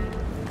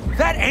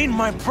 That ain't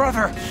my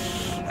brother.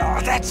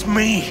 Oh, that's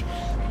me.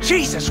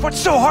 Jesus, what's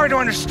so hard to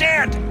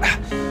understand?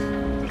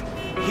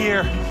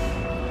 Here,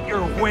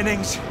 your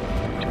winnings.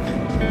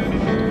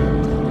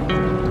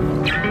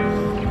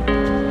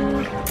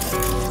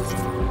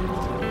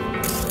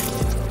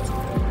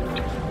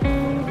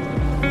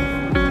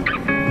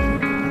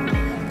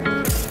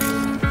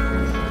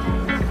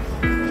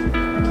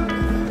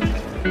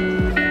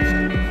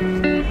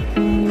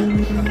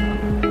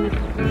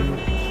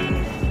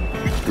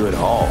 Good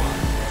haul.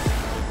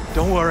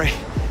 Don't worry.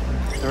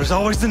 There's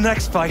always the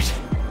next fight.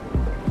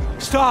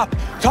 Stop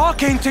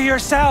talking to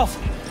yourself!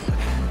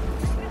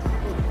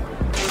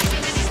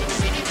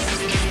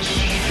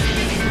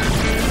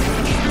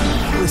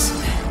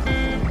 Listen,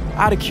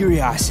 out of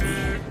curiosity,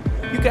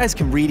 you guys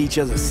can read each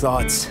other's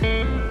thoughts?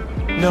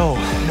 No.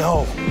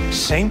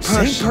 Same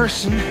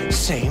person,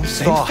 same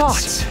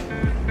thoughts.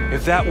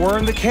 If that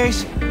weren't the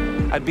case,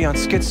 I'd be on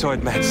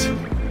schizoid meds.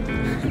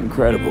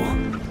 Incredible.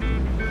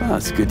 Well,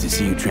 it's good to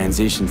see you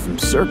transition from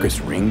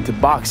circus ring to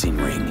boxing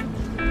ring.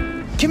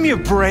 Give me a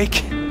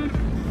break.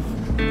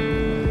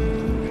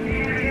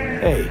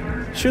 Hey,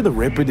 sure the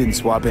Ripper didn't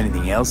swap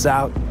anything else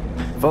out?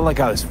 Felt like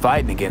I was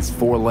fighting against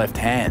 4 left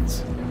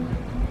hands.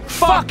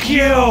 Fuck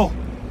you!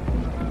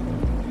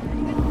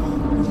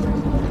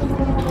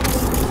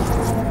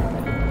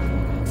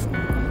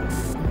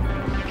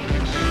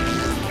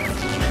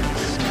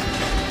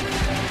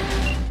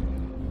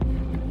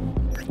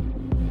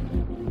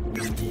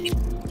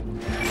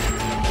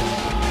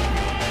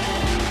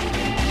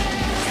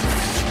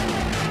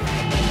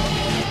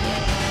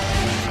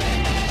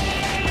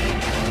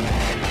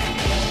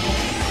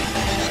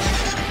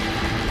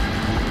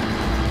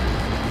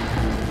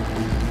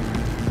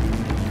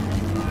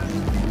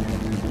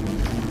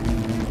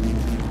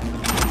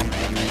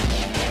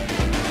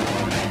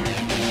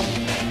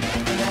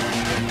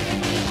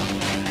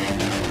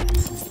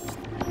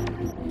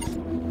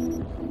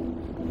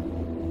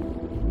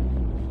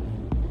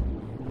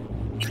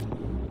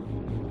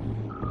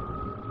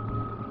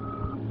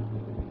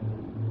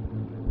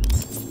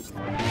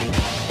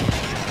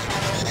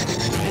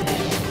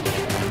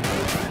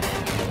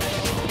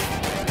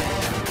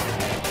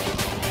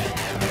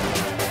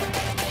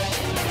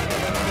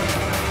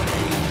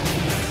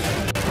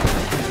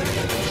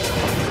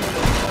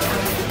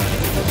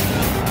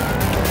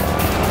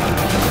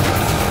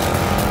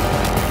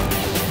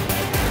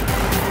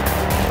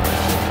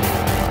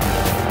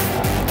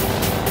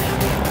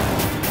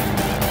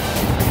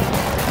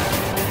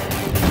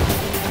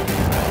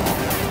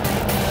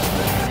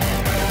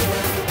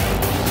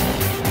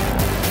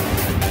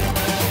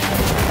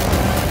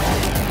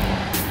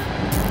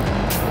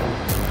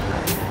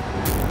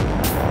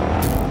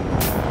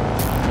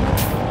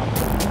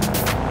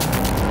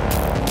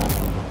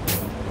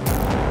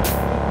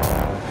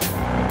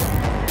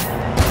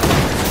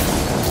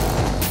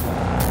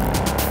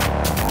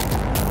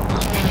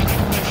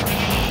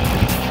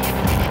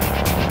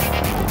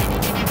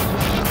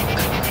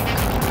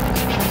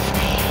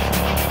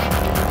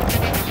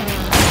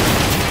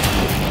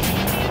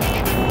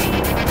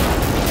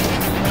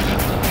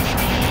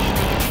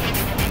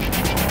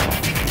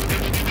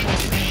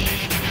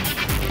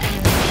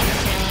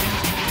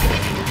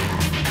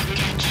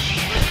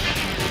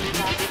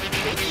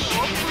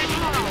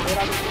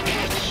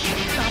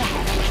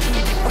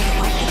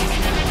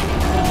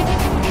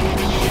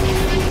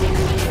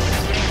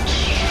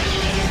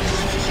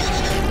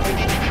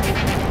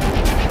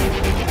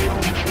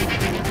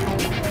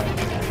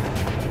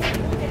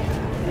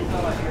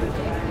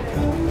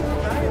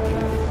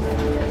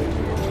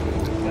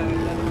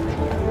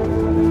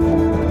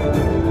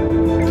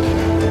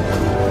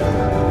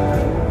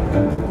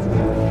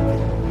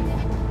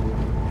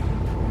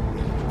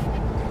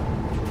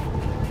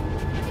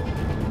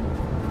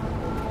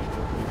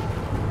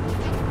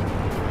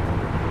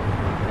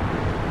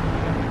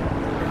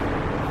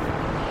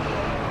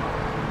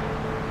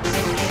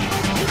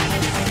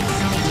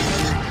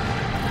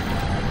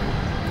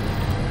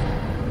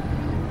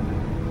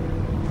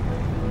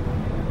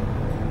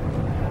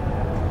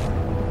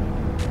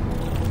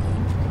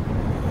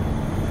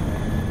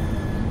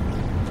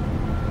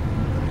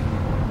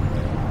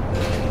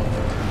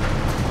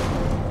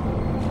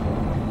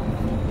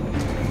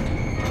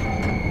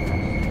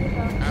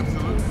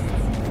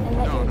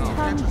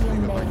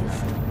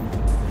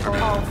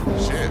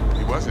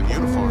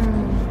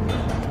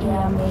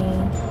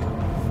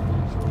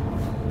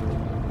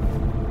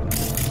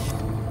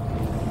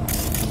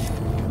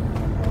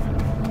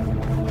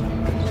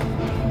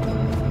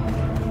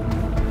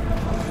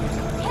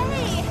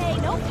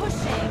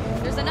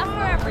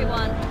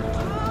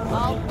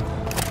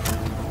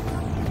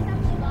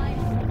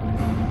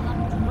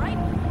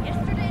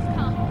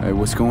 Hey,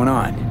 what's going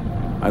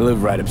on? I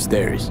live right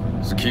upstairs.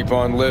 So keep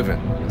on living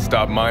and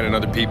stop minding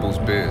other people's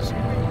biz.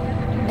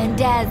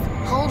 Mendez,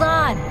 hold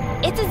on.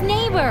 It's his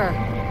neighbor.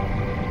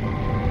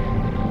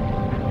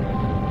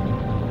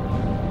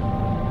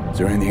 Is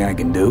there anything I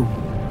can do?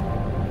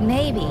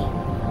 Maybe.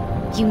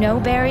 You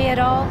know Barry at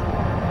all?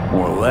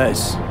 More or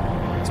less.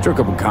 Struck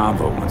up a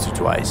convo once or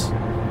twice.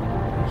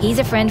 He's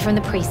a friend from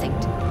the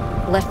precinct.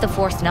 Left the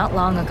force not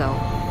long ago.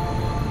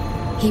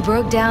 He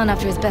broke down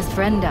after his best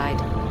friend died.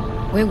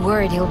 We're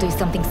worried he'll do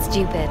something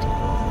stupid.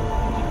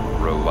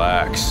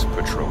 Relax,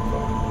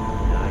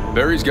 Petrova.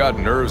 Barry's got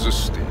nerves of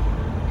steel.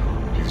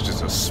 He's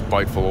just a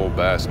spiteful old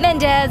bastard.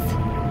 Mendez!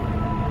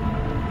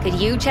 Could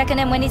you check on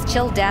him when he's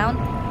chilled down?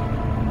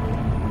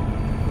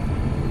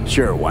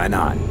 Sure, why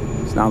not?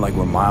 It's not like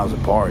we're miles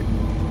apart.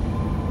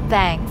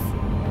 Thanks.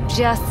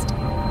 Just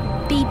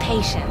be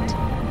patient.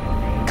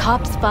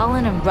 Cops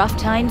falling in rough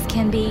times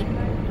can be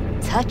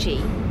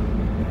touchy.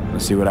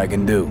 Let's see what I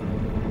can do.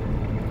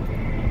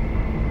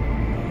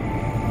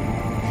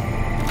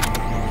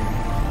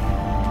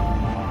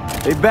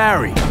 Hey,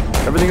 Barry.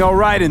 Everything all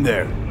right in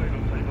there?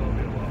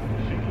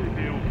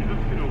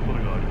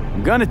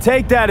 I'm gonna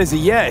take that as a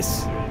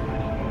yes.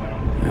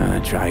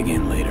 Try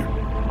again later.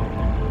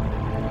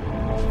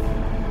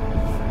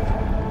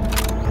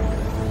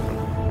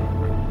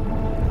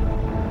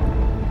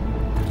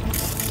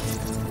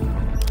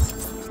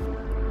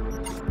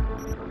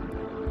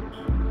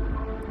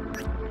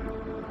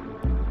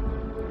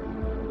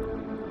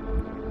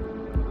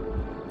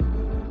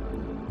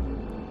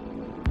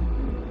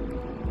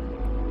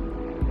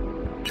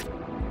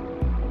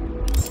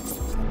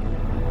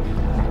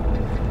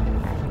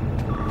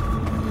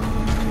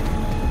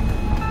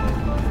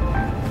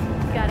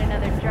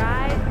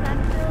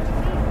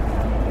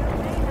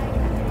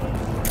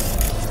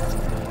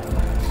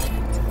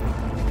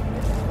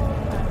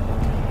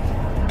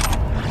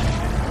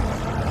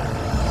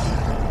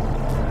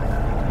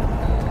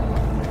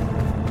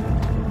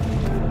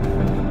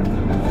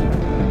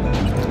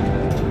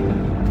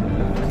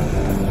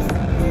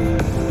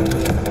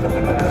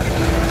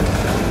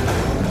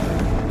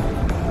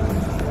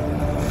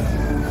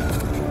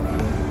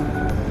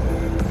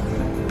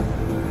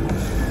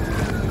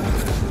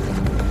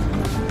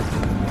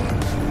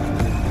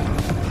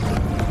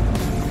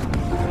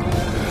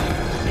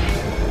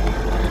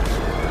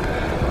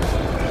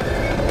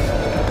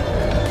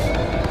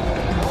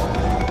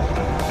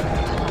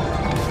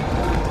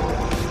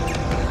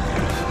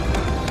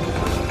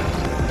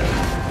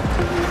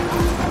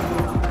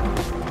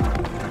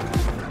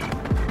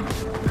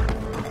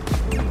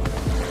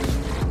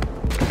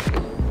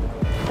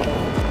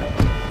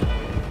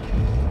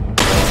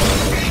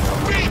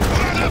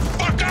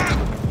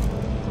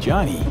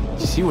 Johnny,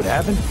 did you see what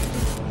happened?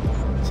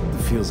 Something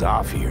feels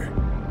off here.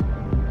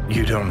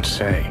 You don't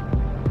say.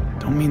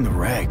 Don't mean the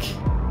wreck.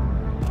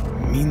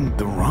 I mean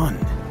the run.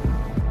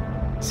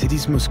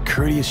 City's most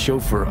courteous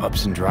chauffeur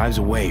ups and drives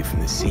away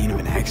from the scene of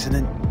an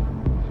accident.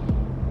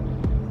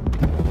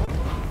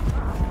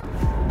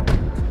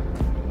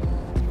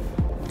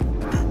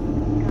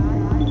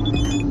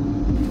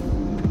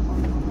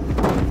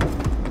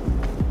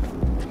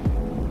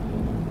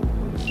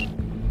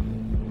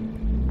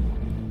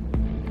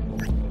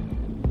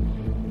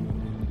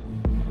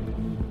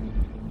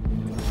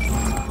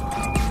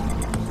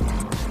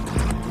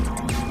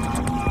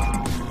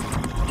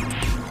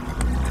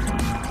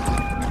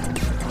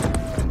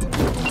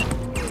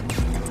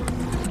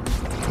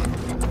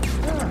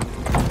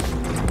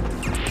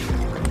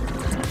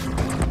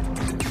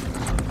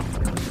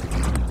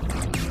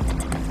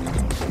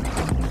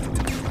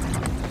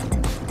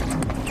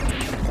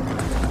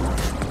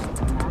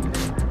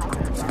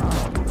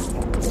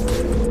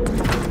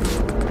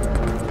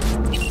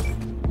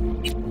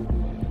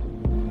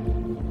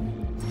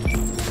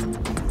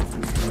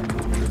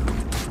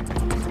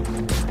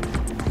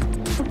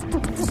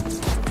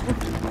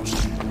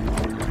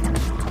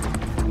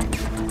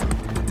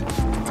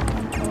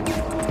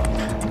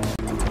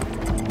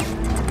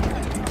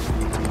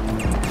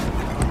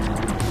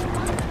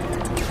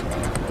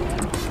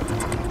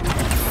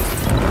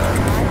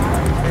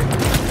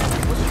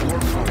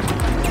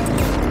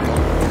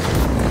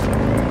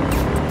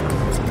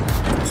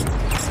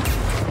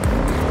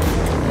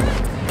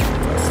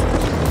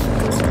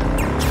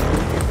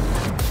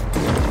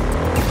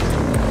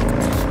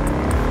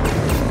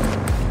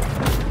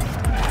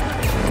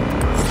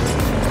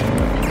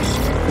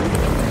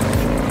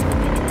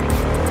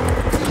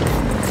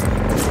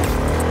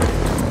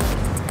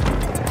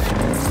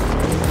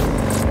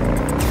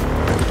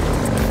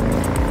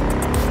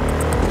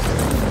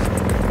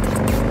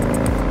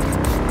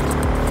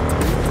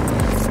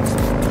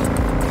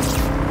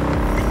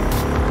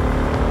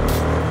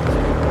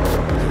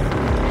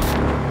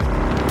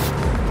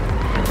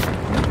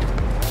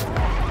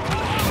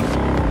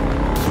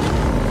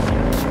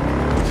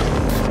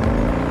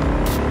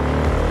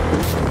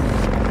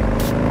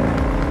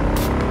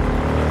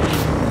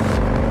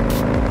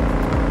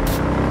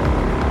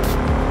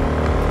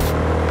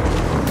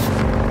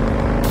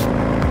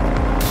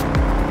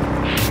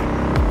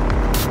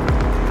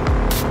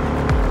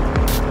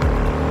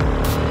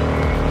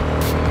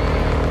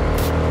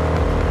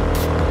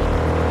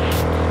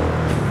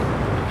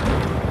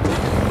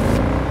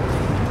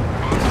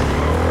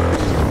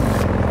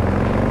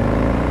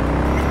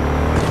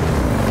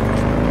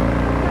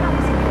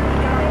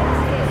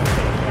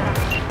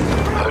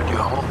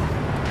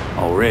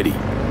 Already.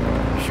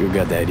 Sure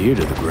got that ear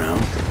to the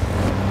ground.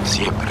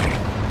 Siempre.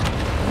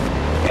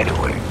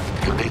 Anyway,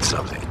 you need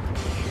something.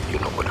 You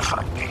know where to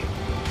find me.